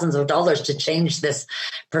and thousands of dollars to change this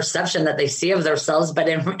perception that they see of themselves.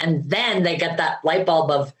 And then they get that light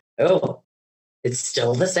bulb of, oh, it's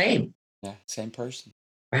still the same, Yeah, same person.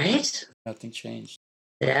 right? Nothing changed.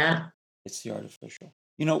 Yeah. It's the artificial.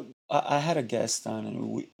 I had a guest on,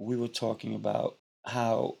 and we were talking about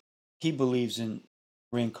how he believes in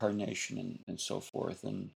reincarnation and so forth,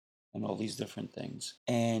 and all these different things.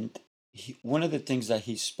 And one of the things that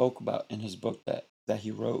he spoke about in his book that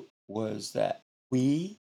he wrote was that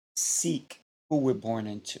we seek who we're born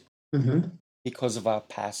into Mm-hmm. because of our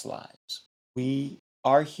past lives. We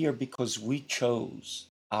are here because we chose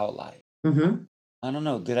our life. Mm-hmm. I don't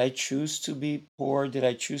know. Did I choose to be poor? Did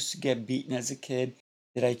I choose to get beaten as a kid?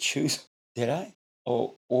 Did I choose? Did I?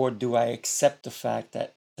 Or do I accept the fact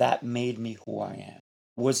that that made me who I am?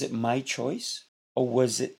 Was it my choice? Or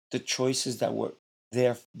was it the choices that were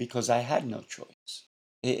there because I had no choice?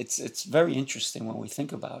 It's very interesting when we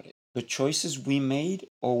think about it. The choices we made,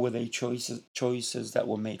 or were they choices that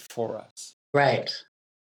were made for us? Right.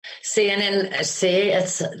 See,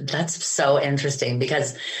 that's so interesting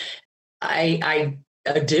because I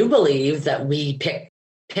do believe that we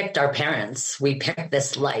picked our parents. We picked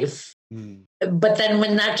this life. Mm. But then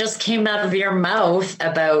when that just came out of your mouth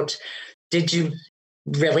about, did you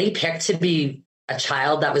really pick to be a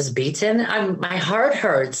child that was beaten? My heart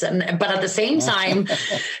hurts. But at the same time,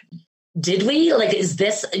 did we? Like,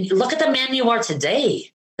 look at the man you are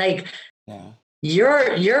today. Like, Yeah.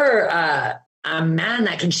 you're a man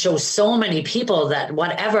that can show so many people that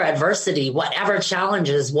whatever adversity, whatever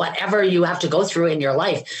challenges, whatever you have to go through in your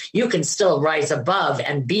life, you can still rise above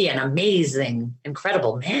and be an amazing,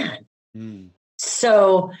 incredible man. Mm.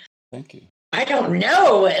 So Thank you. I don't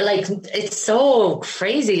know. Like, it's so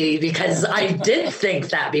crazy because I did think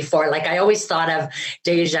that before. Like, I always thought of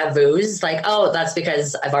deja vus, like, oh, that's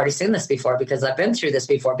because I've already seen this before, because I've been through this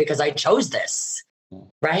before, because I chose this. Yeah.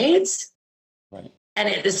 Right? Right. And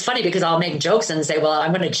it's funny because I'll make jokes and say, well,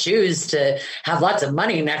 I'm going to choose to have lots of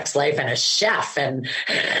money next life and a chef and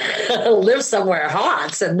live somewhere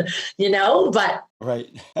hot and, but Right.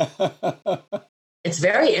 it's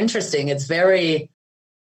very interesting. It's very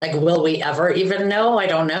like, will we ever even know? I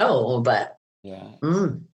don't know, but Yeah.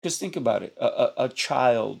 mm, Because think about it. A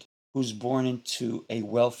child who's born into a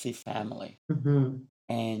wealthy family mhm.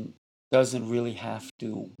 and doesn't really have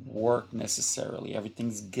to work necessarily.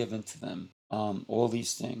 Everything's given to them. All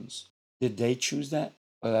these things. Did they choose that?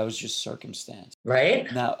 Or that was just circumstance?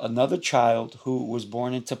 Right? Now, another child who was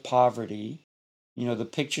born into poverty, the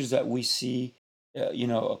pictures that we see,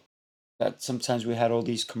 that sometimes we had all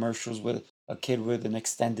these commercials with a kid with an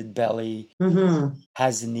extended belly, Mm-hmm.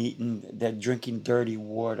 hasn't eaten, they're drinking dirty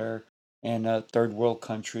water in a third world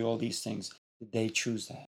country, all these things. Did they choose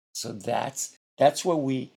that? So that's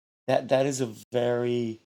where that is a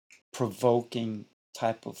very provoking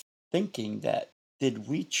type of thinking, that did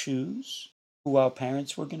we choose who our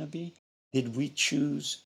parents were going to be? Did we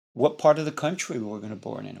choose what part of the country we were going to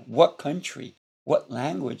born in? What country? What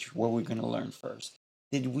language were we going to learn first?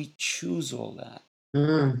 Did we choose all that?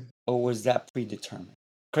 Mm. Or was that predetermined?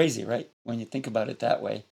 Crazy, right? When you think about it that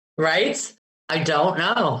way. Right? I don't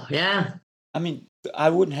know. Yeah. I mean, I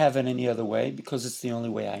wouldn't have it any other way because it's the only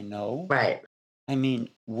way I know. Right. I mean,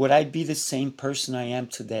 would I be the same person I am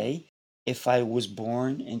today if I was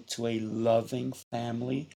born into a loving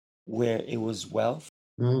family where it was wealth?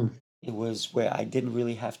 Mm. It was where I didn't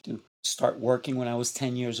really have to start working when I was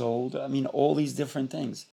 10 years old. I mean, all these different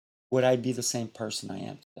things. Would I be the same person I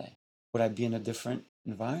am today? Would I be in a different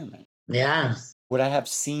environment? Yeah. Would I have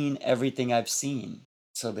seen everything I've seen?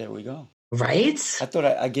 So there we go. Right? I thought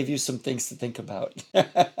I'd give you some things to think about.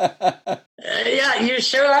 Yeah, you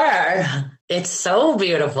sure are. It's so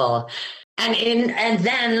beautiful. And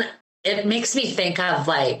then it makes me think of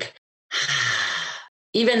like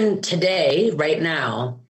even today, right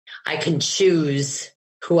now, I can choose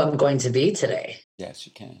who I'm going to be today. Yes,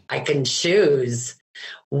 you can. I can choose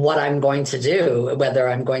what I'm going to do, whether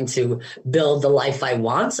I'm going to build the life I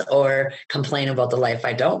want or complain about the life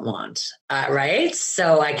I don't want. Right?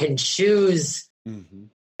 So I can choose. Mm-hmm.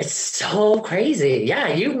 It's so crazy. Yeah,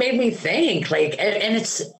 you made me think. Like, and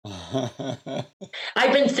it's,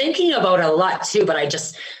 I've been thinking about it a lot too, but I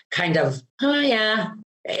just kind of, oh yeah,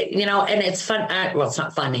 you know, and it's fun. Well, it's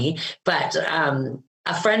not funny, but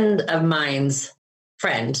a friend of mine's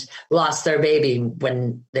friend lost their baby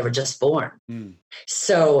when they were just born. Mm.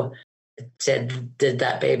 So did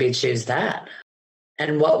that baby choose that?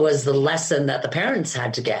 And what was the lesson that the parents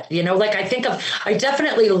had to get? You know, like I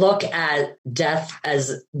definitely look at death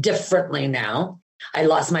as differently now. I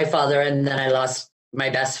lost my father and then I lost my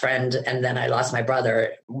best friend and then I lost my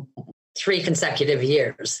brother 3 consecutive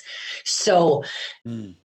years. So,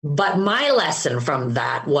 but my lesson from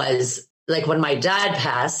that was like when my dad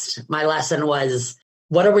passed, my lesson was,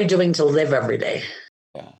 what are we doing to live every day?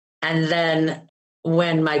 Yeah. And then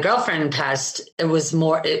when my girlfriend passed, it was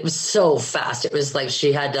so fast. It was like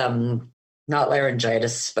she had not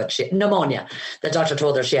laryngitis, but pneumonia. The doctor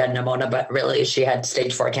told her she had pneumonia, but really she had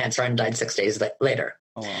stage 4 cancer and died 6 days later.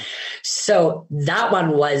 Oh, wow. So that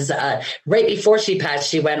one was right before she passed.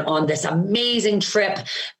 She went on this amazing trip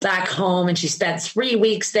back home and she spent 3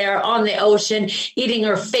 weeks there on the ocean, eating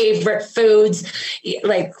her favorite foods,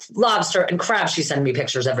 like lobster and crab. She sent me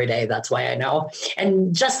pictures every day. That's why I know.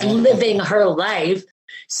 And just living her life.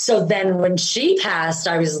 So then when she passed,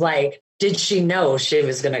 I was like, did she know she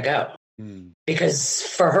was going to go? Because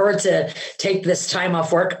for her to take this time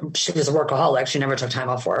off work, she was a workaholic. She never took time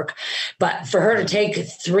off work. But for her to take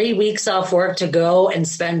 3 weeks off work to go and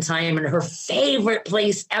spend time in her favorite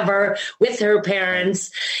place ever with her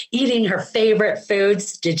parents, eating her favorite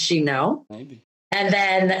foods, did she know? Maybe. And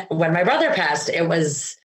then when my brother passed, it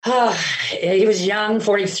was, he was young,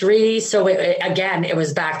 43. So it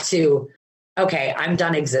was back to, okay, I'm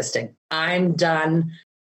done existing. I'm done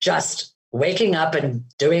just waking up and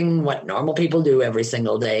doing what normal people do every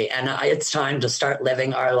single day. And it's time to start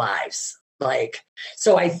living our lives. Like,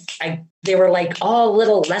 so they were like all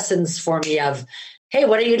little lessons for me of, hey,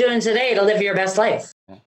 what are you doing today to live your best life?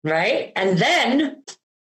 Yeah. Right. And then.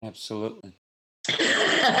 Absolutely.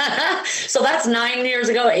 So that's 9 years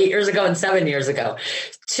ago, 8 years ago, and 7 years ago.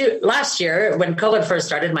 Last year, when COVID first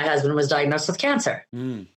started, my husband was diagnosed with cancer.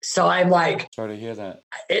 So I'm like, sorry to hear that.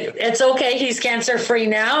 It's okay. He's cancer free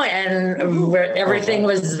now, and everything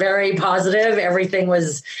was very positive. Everything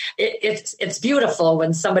was. It's beautiful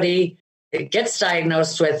when somebody gets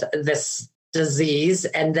diagnosed with this disease,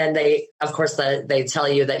 and then they tell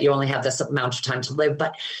you that you only have this amount of time to live,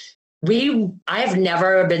 but. I've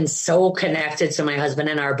never been so connected to my husband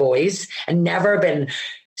and our boys and never been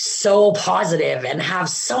so positive and have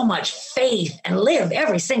so much faith and live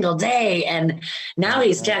every single day. And now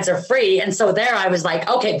he's cancer free. And so there I was like,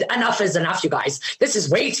 okay, enough is enough, you guys. This is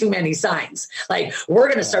way too many signs. Like we're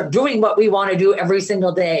going to start doing what we want to do every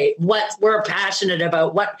single day, what we're passionate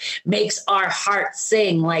about, what makes our heart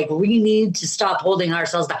sing. Like we need to stop holding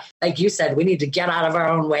ourselves back. Like you said, we need to get out of our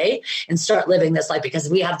own way and start living this life because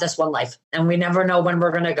we have this one life and we never know when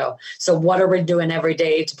we're going to go. So what are we doing every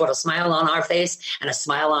day to put a smile on our face and a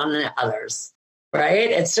smile on others, right?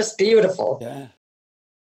 It's just beautiful. Yeah.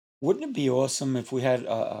 Wouldn't it be awesome if we had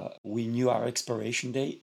we knew our expiration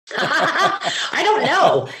date? I don't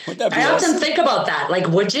know. I often think about that. Like,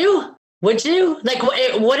 would you? Like,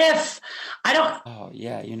 what if I don't? Oh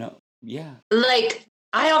yeah, yeah. Like,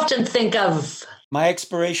 I often think of my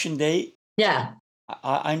expiration date. Yeah.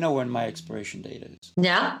 I know when my expiration date is.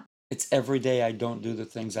 Yeah. It's every day I don't do the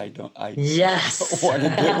things I yes. want to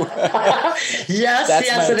do. Yes, That's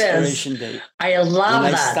yes, my it expiration is. date. I love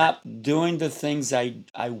when that. I stop doing the things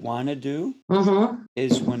I want to do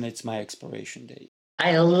is when it's my expiration date.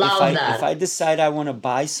 I love that. If I decide I want to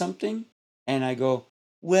buy something and I go,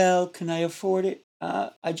 well, can I afford it?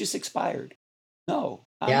 I just expired. No,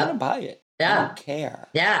 I'm going to buy it. Yeah. I don't care.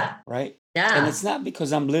 Yeah. Right? Yeah. And it's not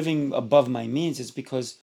because I'm living above my means. It's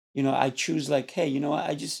because I choose like, hey,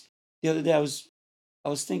 what? The other day I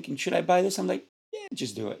was thinking, should I buy this? I'm like, yeah,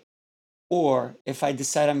 just do it. Or if I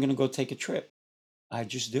decide I'm going to go take a trip, I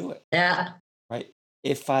just do it. Yeah. Right.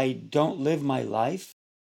 If I don't live my life,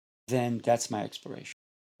 then that's my expiration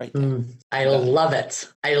right there. I love it.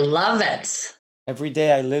 I love it. Every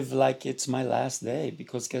day I live like it's my last day,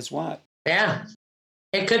 because guess what? Yeah.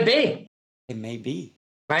 It could be. It may be.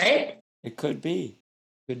 Right? It could be.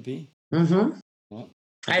 Could be. Mm-hmm. Yeah.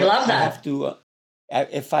 I love that. I have to,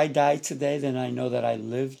 if I die today, then I know that I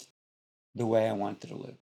lived the way I wanted to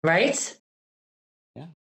live. Right? Yeah.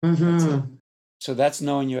 Mm-hmm. So that's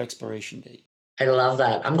knowing your expiration date. I love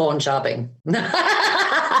that. I'm going shopping.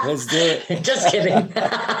 Let's do it. Just kidding.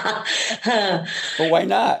 But why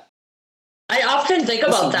not? I often think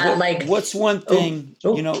about that. What's one thing,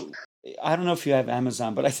 I don't know if you have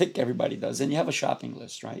Amazon, but I think everybody does. And you have a shopping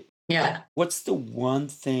list, right? Yeah. What's the one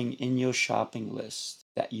thing in your shopping list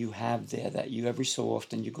that you have there that you every so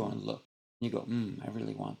often you go and look? You go, I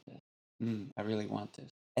really want this. I really want this.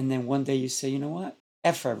 And then one day you say, you know what?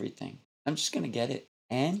 F everything. I'm just going to get it.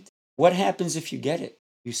 And what happens if you get it?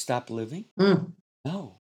 You stop living?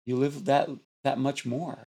 No. You live that much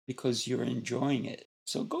more because you're enjoying it.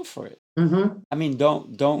 So go for it. Mm-hmm. I mean,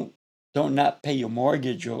 don't not pay your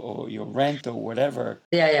mortgage or your rent or whatever.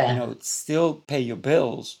 Yeah. Still pay your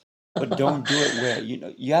bills, but don't do it where,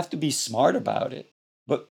 you have to be smart about it.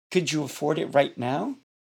 But could you afford it right now?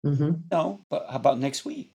 Mm-hmm. No, but how about next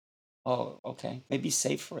week? Oh, okay. Maybe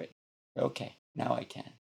save for it. Okay, now I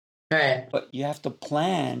can. Right. But you have to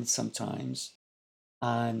plan sometimes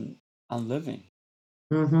on living.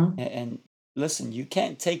 Mm-hmm. And listen, you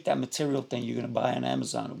can't take that material thing you're going to buy on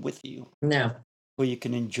Amazon with you. No. But you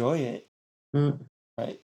can enjoy it.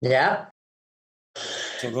 Right? Yeah.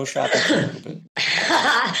 So go shopping for a little bit.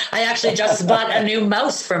 I actually just bought a new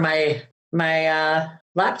mouse for my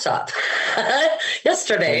laptop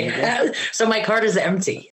yesterday. So my cart is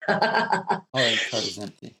empty. Oh, your cart is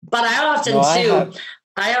empty. But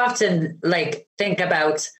I often think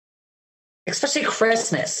about, especially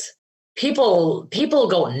Christmas. People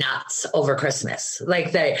go nuts over Christmas.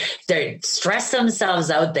 They stress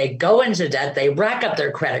themselves out. They go into debt. They rack up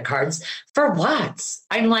their credit cards for what?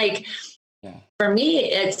 I'm like, for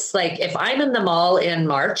me, it's like if I'm in the mall in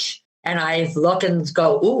March and I look and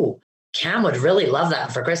go, ooh, Cam would really love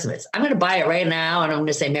that for Christmas. I'm going to buy it right now and I'm going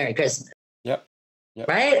to say Merry Christmas. Yep.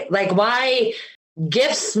 Right? Like, why?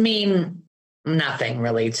 Gifts mean nothing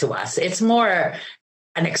really to us. It's more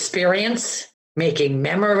an experience, making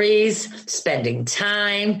memories, spending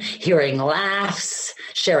time, hearing laughs,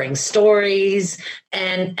 sharing stories,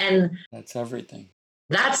 and that's everything.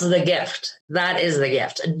 That's the gift. That is the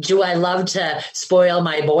gift. Do I love to spoil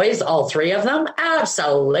my boys, all three of them?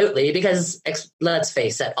 Absolutely, because let's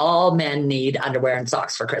face it, all men need underwear and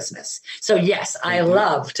socks for Christmas. So yes, I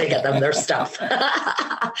love to get them their stuff.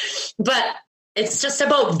 But it's just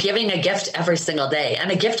about giving a gift every single day.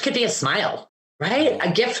 And a gift could be a smile, right?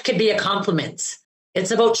 A gift could be a compliment.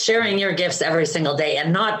 It's about sharing your gifts every single day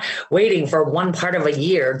and not waiting for one part of a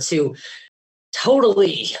year to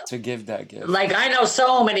give that gift. Like, I know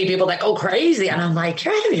so many people that go crazy, and I'm like,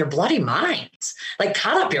 you're out of your bloody mind. Like,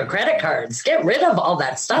 cut up your credit cards, get rid of all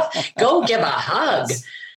that stuff, go give a hug.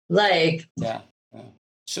 Yeah.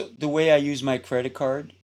 So the way I use my credit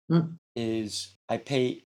card is I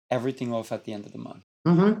pay everything off at the end of the month.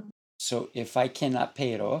 Mm-hmm. So if I cannot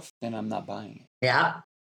pay it off, then I'm not buying it. Yeah.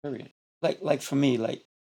 Period. Like for me,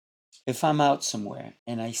 if I'm out somewhere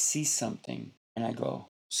and I see something and I go,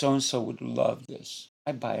 so-and-so would love this,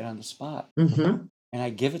 I buy it on the spot. Mm-hmm. And I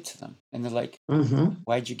give it to them. And they're like,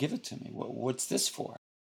 why'd you give it to me? What's this for?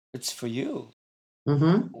 It's for you.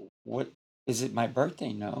 Mm-hmm. What is it? My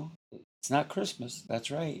birthday? No, it's not Christmas. That's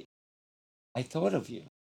right. I thought of you.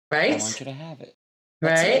 Right. I want you to have it.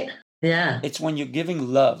 That's right. It. Yeah. It's when you're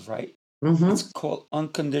giving love, right? Mm-hmm. It's called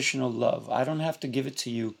unconditional love. I don't have to give it to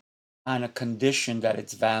you on a condition that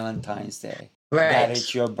it's Valentine's Day. Right. That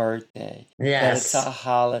it's your birthday. Yes. That it's a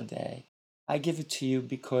holiday. I give it to you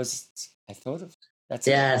because I thought of it. That's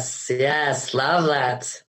it. Yes. Love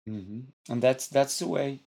that. Mm-hmm. And that's the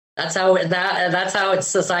way. That's how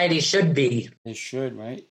society should be. It should,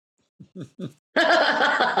 right?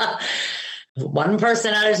 One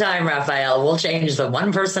person at a time, Raphael. We'll change them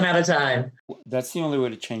one person at a time. That's the only way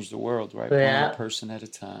to change the world, right? Yeah. One person at a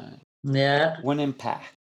time. Yeah. One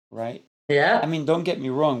impact, right? Yeah. I mean, don't get me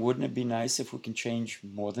wrong. Wouldn't it be nice if we can change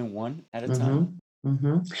more than one at a time?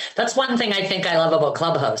 Mm-hmm. That's one thing I think I love about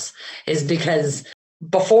Clubhouse is because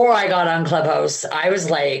before I got on Clubhouse, I was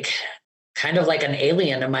like, kind of like an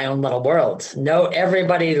alien in my own little world. No,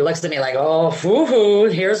 everybody looks at me like, oh, woo-hoo,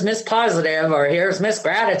 here's Miss Positive or here's Miss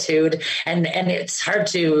Gratitude. And it's hard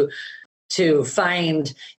to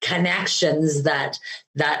find connections that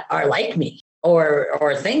are like me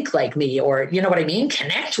or think like me, or you know what I mean,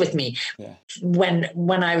 connect with me. Yeah.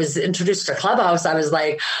 When I was introduced to Clubhouse, I was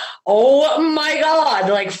like, oh my God,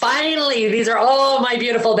 like finally these are all my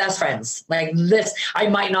beautiful best friends. Like this, I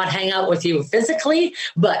might not hang out with you physically,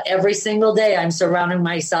 but every single day I'm surrounding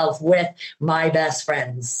myself with my best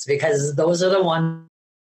friends, because those are the ones.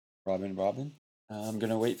 Robin, I'm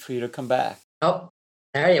gonna wait for you to come back. Oh,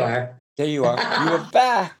 there you are. There you are. You are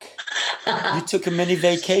back. You took a mini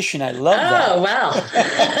vacation. I love that. Oh,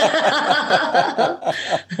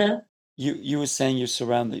 wow. You were saying you're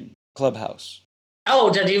surrounded Clubhouse.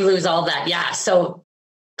 Oh, did you lose all that? Yeah. So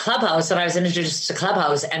Clubhouse, when I was introduced to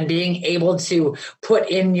Clubhouse and being able to put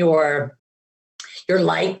in your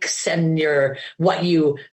likes and your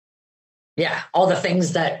all the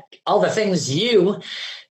things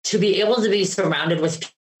to be able to be surrounded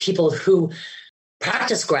with people who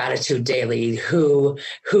practice gratitude daily, who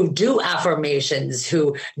do affirmations,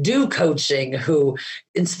 who do coaching, who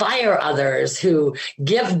inspire others, who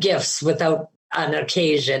give gifts without an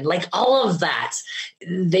occasion, like all of that.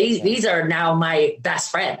 These are now my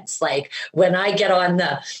best friends. Like when I get on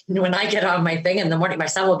my thing in the morning, my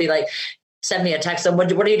son will be like, send me a text. And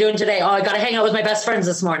what are you doing today? Oh, I got to hang out with my best friends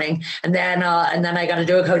this morning. And then I got to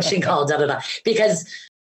do a coaching call, because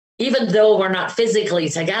even though we're not physically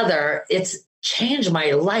together, it's changed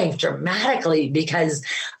my life dramatically, because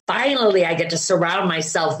finally I get to surround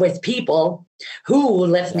myself with people who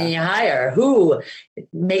lift me higher, who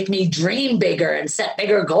make me dream bigger and set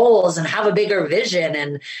bigger goals and have a bigger vision,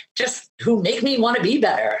 and just who make me want to be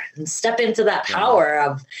better and step into that power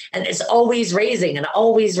of, and it's always raising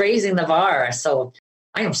the bar. So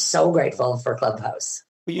I am so grateful for Clubhouse.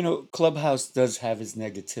 But Clubhouse does have its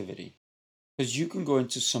negativity, because you can go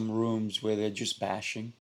into some rooms where they're just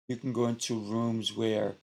bashing. You can go into rooms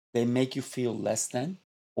where they make you feel less than,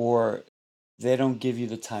 or they don't give you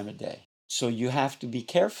the time of day. So you have to be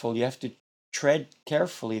careful. You have to tread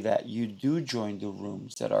carefully that you do join the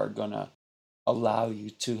rooms that are going to allow you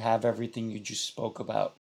to have everything you just spoke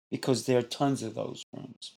about, because there are tons of those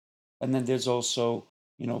rooms. And then there's also,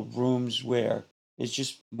 rooms where it's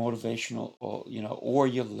just motivational, or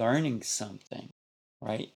you're learning something,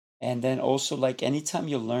 right? And then also, like, anytime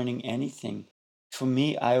you're learning anything, for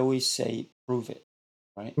me, I always say, prove it,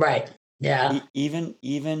 right? Right. Yeah.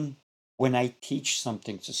 Even when I teach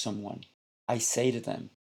something to someone, I say to them,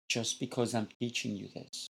 just because I'm teaching you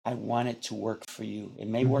this, I want it to work for you. It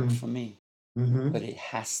may work for me, but it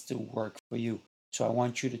has to work for you. So I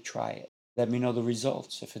want you to try it. Let me know the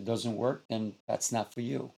results. If it doesn't work, then that's not for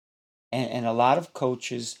you. And a lot of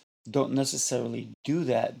coaches don't necessarily do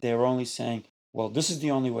that. They're only saying, well, this is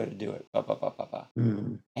the only way to do it. Bah, bah, bah, bah, bah.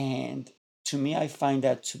 And to me, I find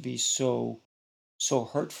that to be so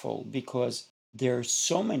hurtful, because there are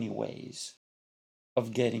so many ways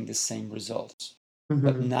of getting the same results,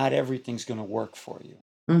 but not everything's going to work for you.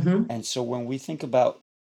 And so when we think about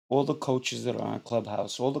all the coaches that are on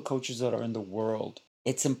Clubhouse, all the coaches that are in the world,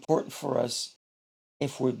 it's important for us,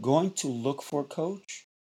 if we're going to look for a coach,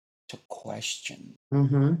 to question.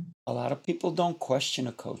 A lot of people don't question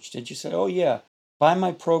a coach. They just say, oh yeah, buy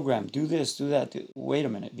my program, do this, do that. Wait a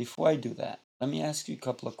minute, before I do that, let me ask you a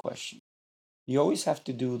couple of questions. You always have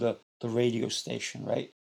to do the radio station,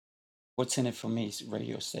 right? What's in it for me,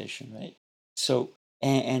 radio station, right? So,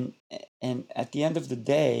 and at the end of the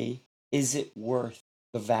day, is it worth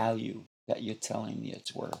the value that you're telling me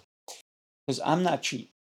it's worth? Because I'm not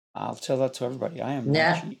cheap. I'll tell that to everybody. I am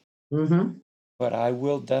not cheap. But I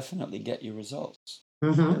will definitely get you results,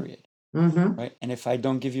 period. Right? And if I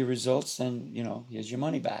don't give you results, then, here's your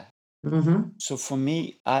money back. So for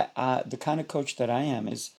me, I the kind of coach that I am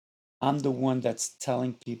is, I'm the one that's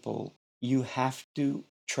telling people, you have to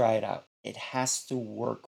try it out. It has to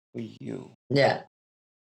work for you. Yeah.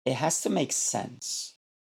 It has to make sense,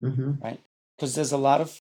 right? Because there's a lot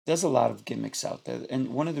of gimmicks out there.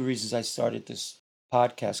 And one of the reasons I started this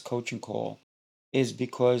podcast, Coaching Call, is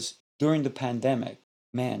because during the pandemic,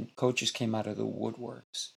 man, coaches came out of the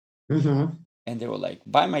woodworks. And they were like,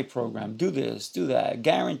 buy my program, do this, do that,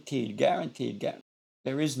 guaranteed.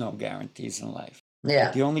 There is no guarantees in life.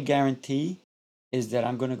 Yeah. The only guarantee is that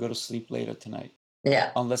I'm going to go to sleep later tonight.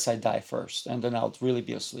 Yeah. Unless I die first, and then I'll really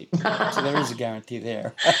be asleep. So there is a guarantee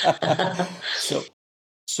there. So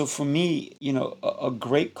for me, a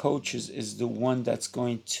great coach is the one that's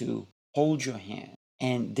going to hold your hand.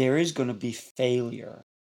 And there is going to be failure.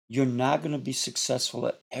 You're not going to be successful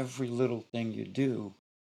at every little thing you do,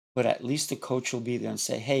 but at least the coach will be there and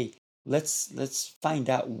say, hey, let's find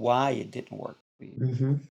out why it didn't work for you.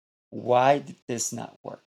 Mm-hmm. Why did this not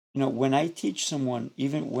work? When I teach someone,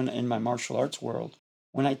 even when in my martial arts world,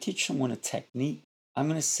 when I teach someone a technique, I'm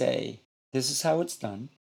going to say, this is how it's done.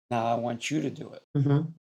 Now I want you to do it. Mm-hmm.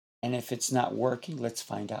 And if it's not working, let's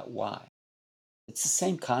find out why. It's the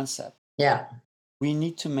same concept. Yeah. We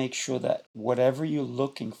need to make sure that whatever you're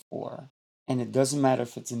looking for, and it doesn't matter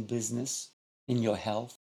if it's in business, in your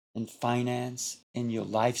health, in finance, in your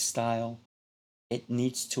lifestyle, it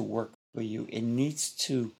needs to work for you. It needs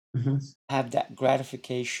to Mm-hmm. have that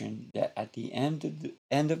gratification that at the end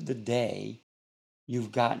of the day,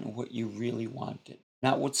 you've gotten what you really wanted,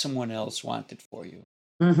 not what someone else wanted for you.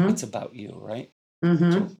 Mm-hmm. It's about you, right?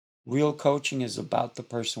 Mm-hmm. So real coaching is about the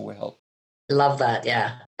person we're helping. Love that.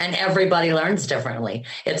 Yeah. And everybody learns differently.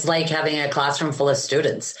 It's like having a classroom full of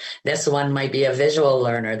students. This one might be a visual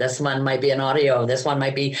learner. This one might be an audio. This one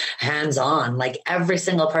might be hands-on. Like every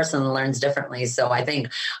single person learns differently. So I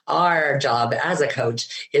think our job as a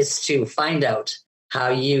coach is to find out how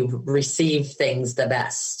you receive things the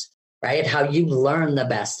best, right? How you learn the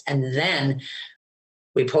best. And then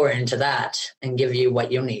we pour into that and give you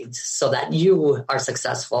what you need so that you are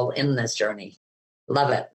successful in this journey. Love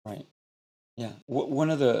it. Right. Yeah.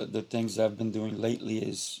 One of the things I've been doing lately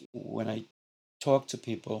is when I talk to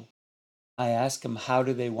people, I ask them, how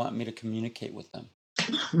do they want me to communicate with them?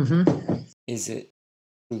 Mm-hmm. Is it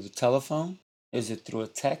through the telephone? Is it through a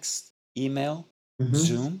text, email, Mm-hmm.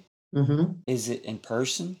 Zoom? Mm-hmm. Is it in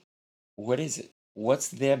person? What is it? What's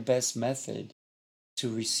their best method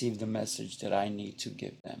to receive the message that I need to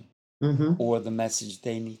give them, Mm-hmm. or the message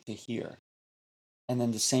they need to hear? And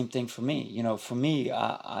then the same thing for me. For me,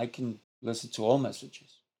 I can listen to all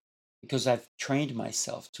messages because I've trained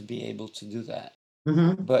myself to be able to do that.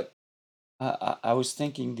 Mm-hmm. But I was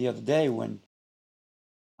thinking the other day when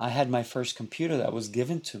I had my first computer that was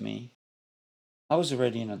given to me, I was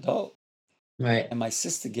already an adult. Right. And my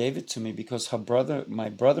sister gave it to me because my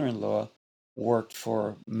brother-in-law, worked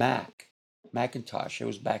for Macintosh. It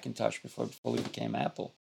was Macintosh before it fully became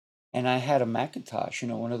Apple. And I had a Macintosh,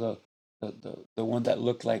 one of the one that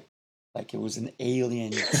looked like it was an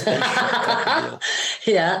alien spaceship type of deal.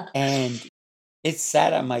 Yeah. And it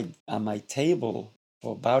sat on my table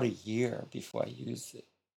for about a year before I used it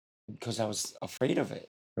because I was afraid of it.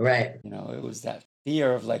 Right. It was that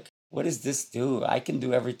fear of like, what does this do? I can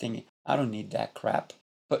do everything. I don't need that crap.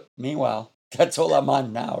 But meanwhile, that's all I'm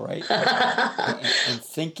on now, right? And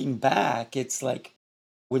thinking back, it's like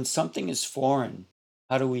when something is foreign,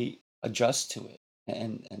 how do we adjust to it?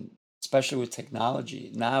 And especially with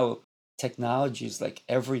technology. Now, technology is like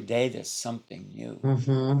every day there's something new.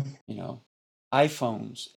 Mm-hmm.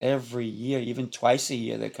 iPhones, every year, even twice a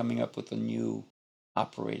year, they're coming up with a new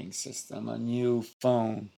operating system, a new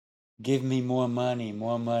phone. Give me more money,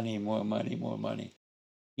 more money, more money, more money.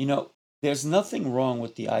 There's nothing wrong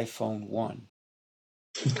with the iPhone 1,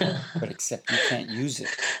 but except you can't use it.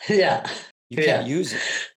 Yeah. You can't use it.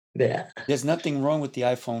 Yeah. There's nothing wrong with the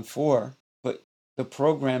iPhone 4, but the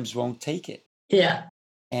programs won't take it. Yeah.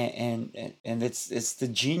 And it's the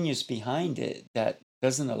genius behind it that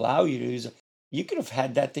doesn't allow you to use it. You could have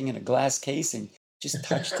had that thing in a glass case and just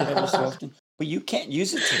touched it every so often, but you can't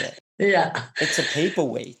use it today. Yeah. It's a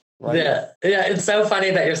paperweight, right? Yeah. Yeah. It's so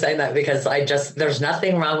funny that you're saying that because there's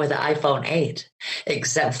nothing wrong with the iPhone 8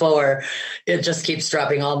 except for it just keeps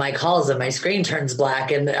dropping all my calls and my screen turns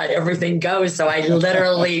black and everything goes. So I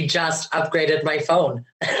literally just upgraded my phone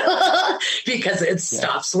because it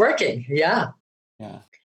stops working. Yeah. Yeah.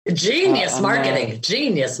 Genius marketing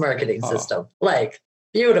system. Like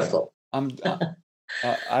beautiful.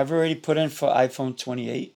 I've already put in for iPhone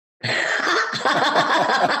 28.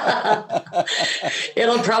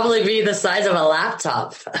 It'll probably be the size of a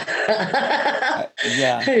laptop.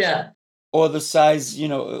 Yeah. Yeah. Or the size,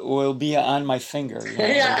 will be on my finger.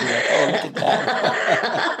 Yeah. Like, oh, look at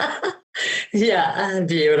that. Yeah.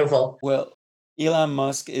 Beautiful. Well, Elon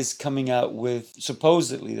Musk is coming out with,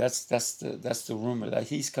 supposedly, that's the rumor, that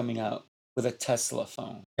he's coming out with a Tesla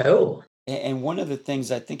phone. Oh. And one of the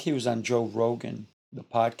things, I think he was on Joe Rogan, the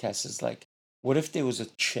podcast, is like, what if there was a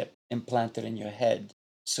chip implanted in your head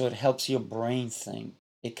so it helps your brain think?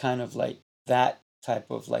 It kind of like that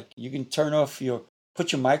type of like, you can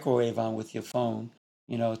put your microwave on with your phone,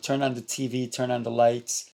 turn on the TV, turn on the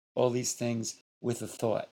lights, all these things with a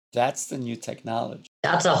thought. That's the new technology.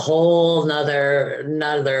 That's a whole nother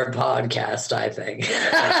podcast, I think.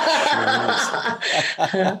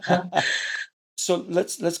 So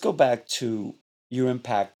let's go back to you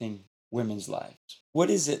impacting women's lives. What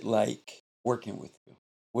is it like working with you?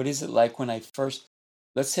 What is it like when I first,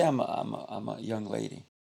 let's say I'm a young lady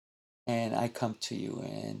and I come to you,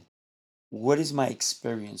 and what is my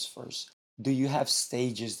experience first? Do you have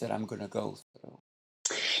stages that I'm going to go through?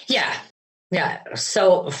 Yeah. Yeah.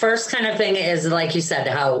 So first kind of thing is, like you said,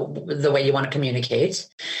 how the way you want to communicate.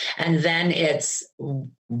 And then it's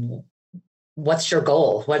what's your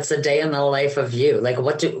goal? What's a day in the life of you? Like,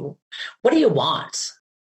 what do you want?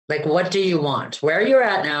 Like, what do you want? Where you're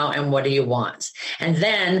at now and what do you want? And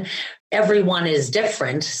then everyone is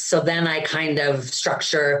different. So then I kind of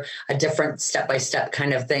structure a different step-by-step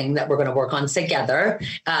kind of thing that we're going to work on together.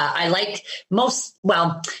 I like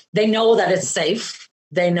they know that it's safe.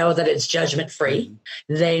 They know that it's judgment-free.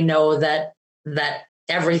 Mm-hmm. They know that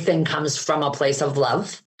everything comes from a place of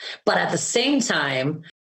love. But at the same time,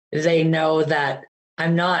 they know that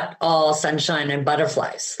I'm not all sunshine and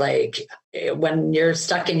butterflies. Like, when you're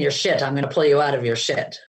stuck in your shit, I'm going to pull you out of your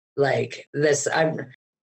shit. Like this,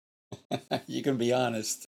 You can be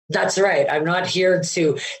honest. That's right. I'm not here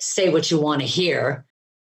to say what you want to hear.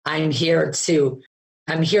 I'm here to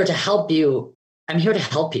help you. I'm here to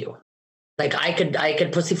help you. Like, I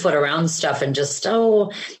could pussyfoot around stuff and just,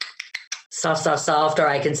 soft, or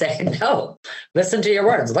I can say, no, listen to your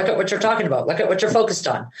words. Look at what you're talking about. Look at what you're focused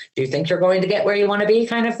on. Do you think you're going to get where you want to be,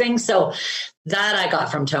 kind of thing? So that I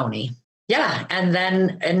got from Tony. Yeah. And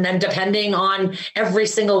then depending on, every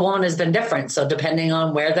single one has been different. So depending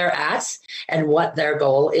on where they're at and what their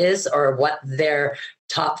goal is or what their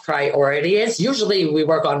top priority is, usually we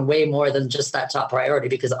work on way more than just that top priority,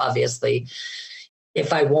 because obviously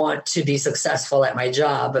if I want to be successful at my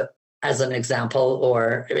job, as an example,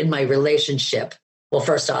 or in my relationship, well,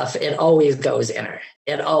 first off, it always goes inner.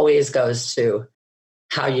 It always goes to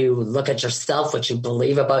how you look at yourself, what you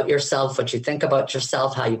believe about yourself, what you think about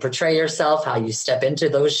yourself, how you portray yourself, how you step into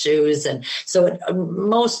those shoes. And so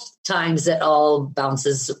most times it all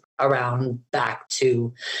bounces around back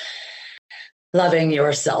to loving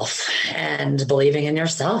yourself and believing in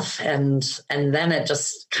yourself. And then it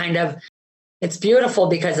just kind of, it's beautiful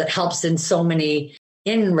because it helps in so many,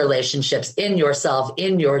 in relationships, in yourself,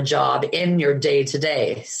 in your job, in your day to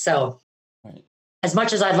day. So as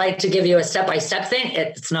much as I'd like to give you a step-by-step thing,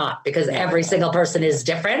 it's not, because every single person is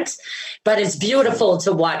different, but it's beautiful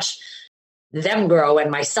to watch them grow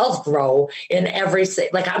and myself grow in every,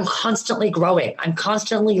 like, I'm constantly growing. I'm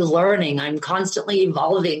constantly learning. I'm constantly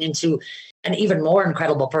evolving into an even more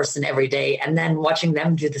incredible person every day. And then watching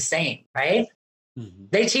them do the same, right? Mm-hmm.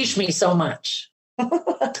 They teach me so much.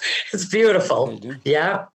 It's beautiful. They do.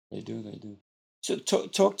 Yeah. They do. So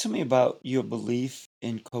talk to me about your belief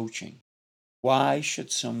in coaching. Why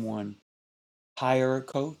should someone hire a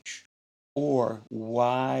coach, or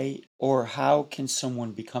how can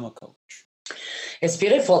someone become a coach? It's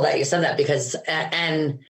beautiful that you said that, because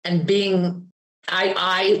I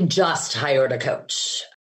just hired a coach.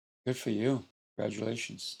 Good for you.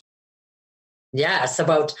 Congratulations. Yes,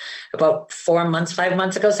 about 4 months, 5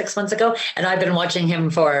 months ago, 6 months ago. And I've been watching him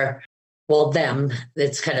them,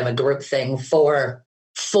 it's kind of a group thing, for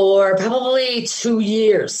probably 2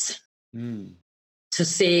 years. To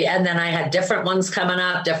see. And then I had different ones coming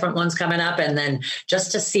up. And then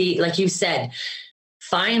just to see, like you said,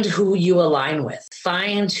 find who you align with,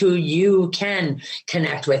 find who you can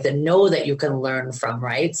connect with and know that you can learn from,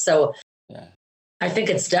 right? So I think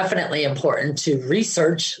it's definitely important to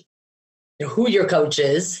research who your coach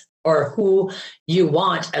is or who you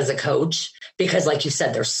want as a coach, because like you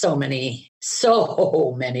said, there's so many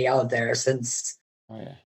out there since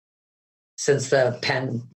the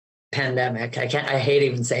pandemic. I hate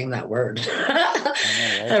even saying that word.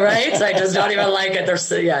 Right? I just don't even like it.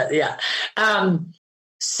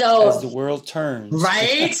 So as the world turns,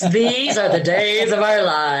 right? These are the days of our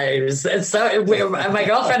lives. And so my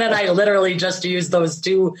girlfriend and I literally just used those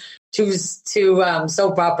two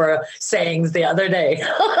soap opera sayings the other day.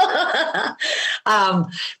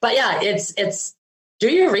 But yeah, it's do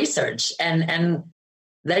your research and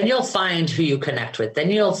then you'll find who you connect with.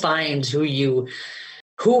 Then you'll find who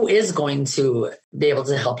is going to be able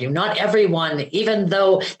to help you. Not everyone, even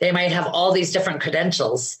though they might have all these different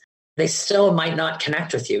credentials, they still might not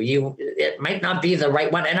connect with you. It might not be the right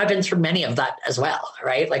one. And I've been through many of that as well,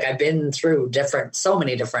 right? Like I've been through so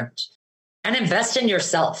many different, and invest in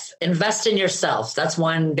yourself. Invest in yourself. That's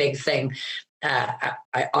one big thing. I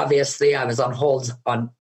was on hold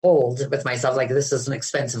with myself. Like, this is an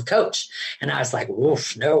expensive coach. And I was like,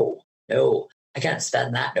 oof, no. I can't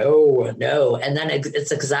spend that. No. And then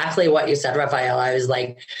it's exactly what you said, Raphael. I was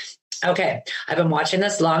like, okay, I've been watching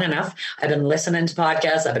this long enough. I've been listening to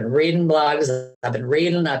podcasts. I've been reading blogs. I've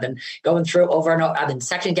been going through over and over. I've been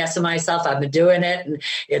second guessing myself. I've been doing it, and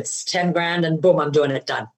it's $10,000 and boom, I'm doing it.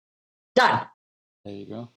 Done. There you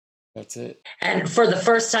go. That's it. And for the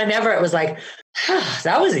first time ever, it was like,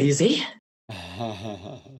 that was easy.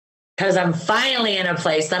 Because I'm finally in a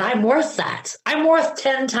place that I'm worth that. I'm worth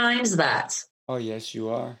 10 times that. Oh, yes, you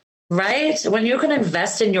are. Right? When you can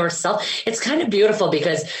invest in yourself, it's kind of beautiful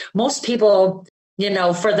because most people,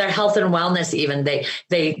 for their health and wellness, even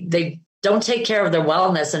they don't take care of their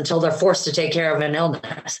wellness until they're forced to take care of an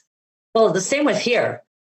illness. Well, the same with here.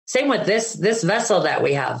 Same with this vessel that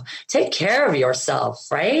we have. Take care of yourself,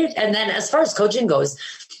 right? And then as far as coaching goes,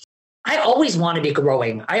 I always want to be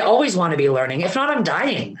growing. I always want to be learning. If not, I'm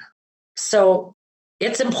dying. So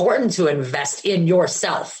it's important to invest in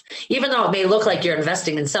yourself, even though it may look like you're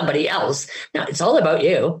investing in somebody else. No, it's all about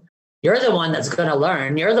you. You're the one that's going to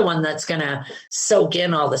learn. You're the one that's going to soak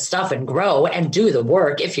in all the stuff and grow and do the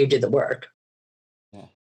work if you do the work. Yeah,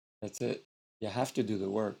 that's it. You have to do the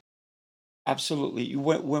work. Absolutely.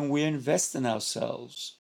 When we invest in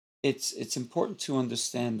ourselves, it's important to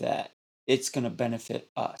understand that it's going to benefit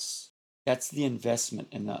us. That's the investment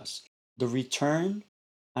in us. The return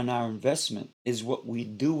on our investment is what we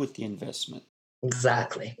do with the investment.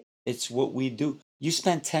 Exactly. It's what we do. You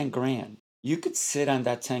spend 10 grand. You could sit on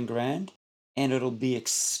that 10 grand and it'll be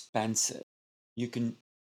expensive. You can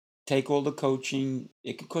take all the coaching.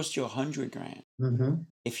 It could cost you 100 grand. Mm-hmm.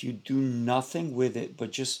 If you do nothing with it,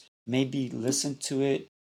 but just maybe listen to it,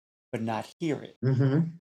 but not hear it, Mm-hmm.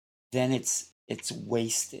 then it's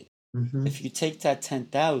wasted. Mm-hmm. If you take that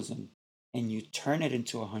 10,000 and you turn it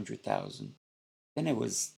into 100,000, then it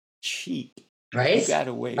was cheap. Right? You got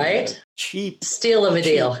away right? with it. Cheap. Steal of a Cheap.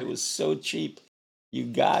 deal. It was so cheap. You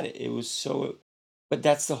got it. It was so, but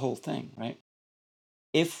that's the whole thing, right?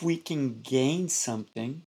 If we can gain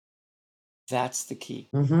something, that's the key.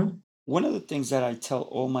 Mm-hmm. One of the things that I tell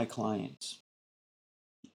all my clients,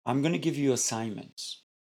 I'm going to give you assignments.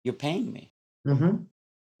 You're paying me. Mm-hmm.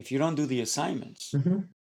 If you don't do the assignments, Mm-hmm.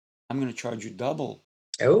 I'm going to charge you double.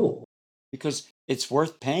 Oh. Because it's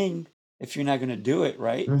worth paying if you're not going to do it,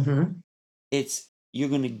 right? Mm-hmm. You're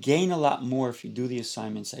going to gain a lot more if you do the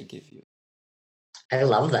assignments I give you. I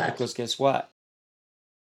love that. Because guess what?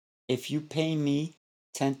 If you pay me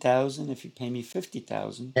 10,000, if you pay me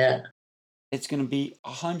 50,000, Yeah. it's going to be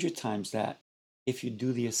 100 times that if you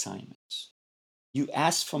do the assignments. You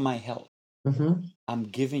ask for my help. Mm-hmm. I'm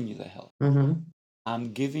giving you the help. Mm-hmm.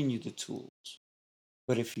 I'm giving you the tools.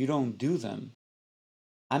 But if you don't do them,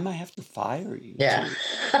 I might have to fire you. Yeah.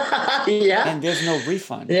 Too. Yeah. And there's no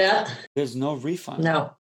refund. Yeah. There's no refund.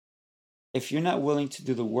 No. If you're not willing to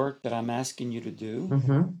do the work that I'm asking you to do,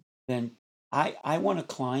 Mm-hmm. then I want a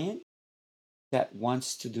client that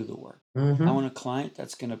wants to do the work. Mm-hmm. I want a client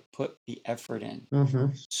that's going to put the effort in. Mm-hmm.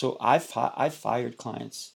 So I've fired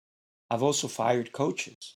clients. I've also fired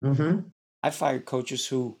coaches. Mm-hmm. I fired coaches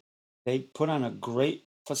who they put on a great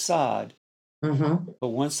facade, Mm-hmm. but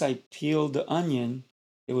once I peeled the onion,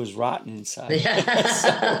 it was rotten inside.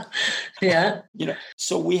 Yeah. Yeah.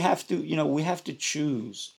 So we have to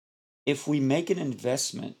choose. If we make an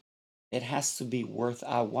investment, it has to be worth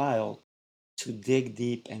our while to dig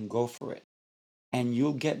deep and go for it. And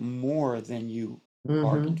you'll get more than you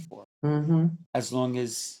bargained for, Mm-hmm. as long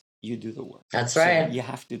as you do the work. That's So right. you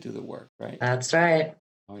have to do the work, right? That's right.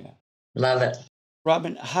 Oh, yeah. Love it.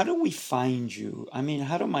 Robin, how do we find you? I mean,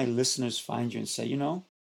 how do my listeners find you and say,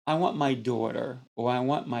 I want my daughter or I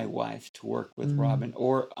want my wife to work with Robin,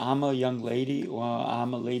 or I'm a young lady or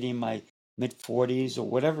I'm a lady in my mid-40s or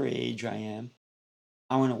whatever age I am.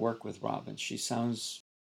 I want to work with Robin. She sounds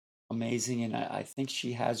amazing and I think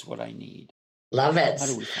she has what I need. Love it. How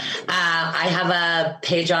do we find you? I have a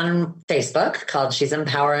page on Facebook called She's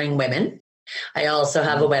Empowering Women. I also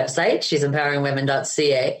have a website,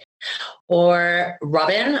 she'sempoweringwomen.ca, or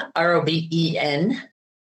Robin, ROBEN,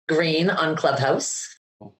 Green on Clubhouse.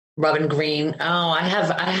 Robin Green. Oh, I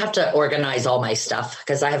have to organize all my stuff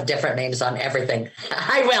because I have different names on everything.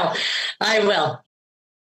 I will.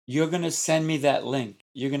 You're going to send me that link.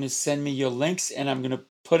 You're going to send me your links and I'm going to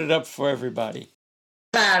put it up for everybody.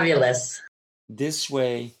 Fabulous. This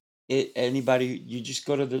way, anybody, you just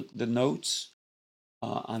go to the notes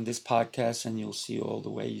on this podcast and you'll see all the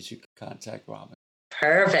ways you can contact Robin.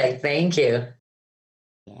 Perfect. Thank you.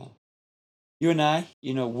 Yeah. You and I,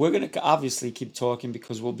 we're going to obviously keep talking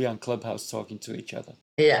because we'll be on Clubhouse talking to each other.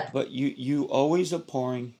 Yeah. But you always are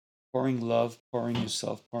pouring love, pouring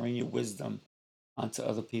yourself, pouring your wisdom onto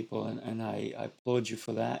other people. And I applaud you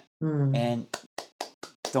for that. And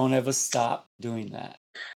don't ever stop doing that.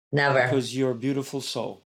 Never. Because you're a beautiful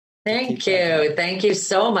soul. Thank you. Thank you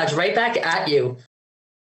so much. Right back at you.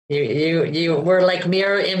 You were like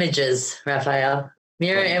mirror images, Raphael.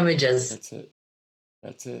 Mirror images.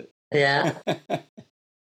 That's it. Yeah.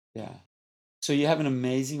 Yeah. So you have an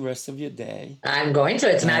amazing rest of your day. I'm going to.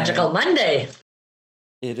 It's Magical Monday.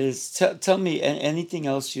 It is. Tell me anything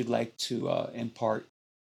else you'd like to impart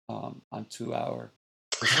onto our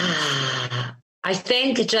listeners. I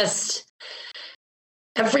think just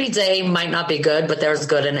every day might not be good, but there's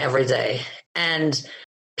good in every day. And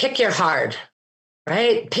pick your hard,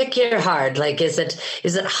 right? Pick your hard. Like, is it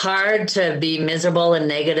hard to be miserable and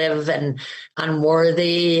negative and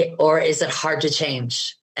unworthy, or is it hard to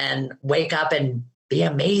change and wake up and be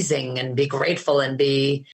amazing and be grateful and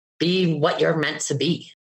be what you're meant to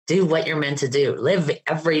be? Do what you're meant to do. Live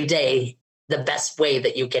every day the best way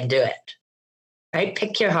that you can do it, right?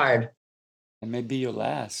 Pick your hard. It may be your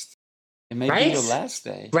last. It may Right? be your last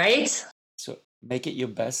day. Right? So make it your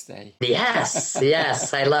best day. Yes,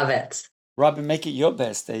 yes, I love it. Robin, make it your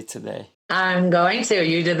best day today. I'm going to.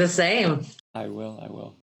 You do the same. I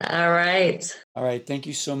will. All right. All right. Thank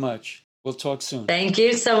you so much. We'll talk soon. Thank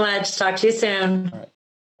you so much. Talk to you soon. All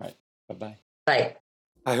right. Bye-bye. Bye.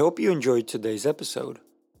 I hope you enjoyed today's episode.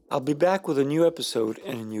 I'll be back with a new episode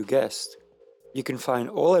and a new guest. You can find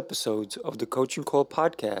all episodes of the Coaching Call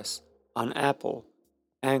podcast on Apple,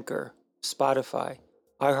 Anchor, Spotify,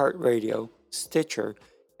 iHeartRadio, Stitcher,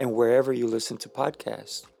 and wherever you listen to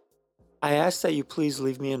podcasts. I ask that you please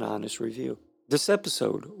leave me an honest review. This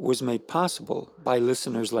episode was made possible by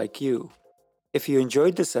listeners like you. If you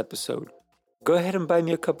enjoyed this episode, go ahead and buy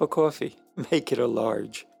me a cup of coffee. Make it a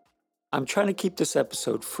large. I'm trying to keep this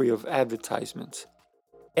episode free of advertisements.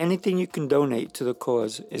 Anything you can donate to the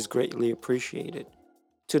cause is greatly appreciated.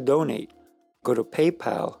 To donate, go to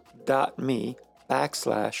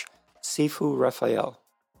paypal.me/Sifu Raphael.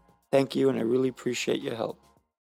 Thank you, and I really appreciate your help.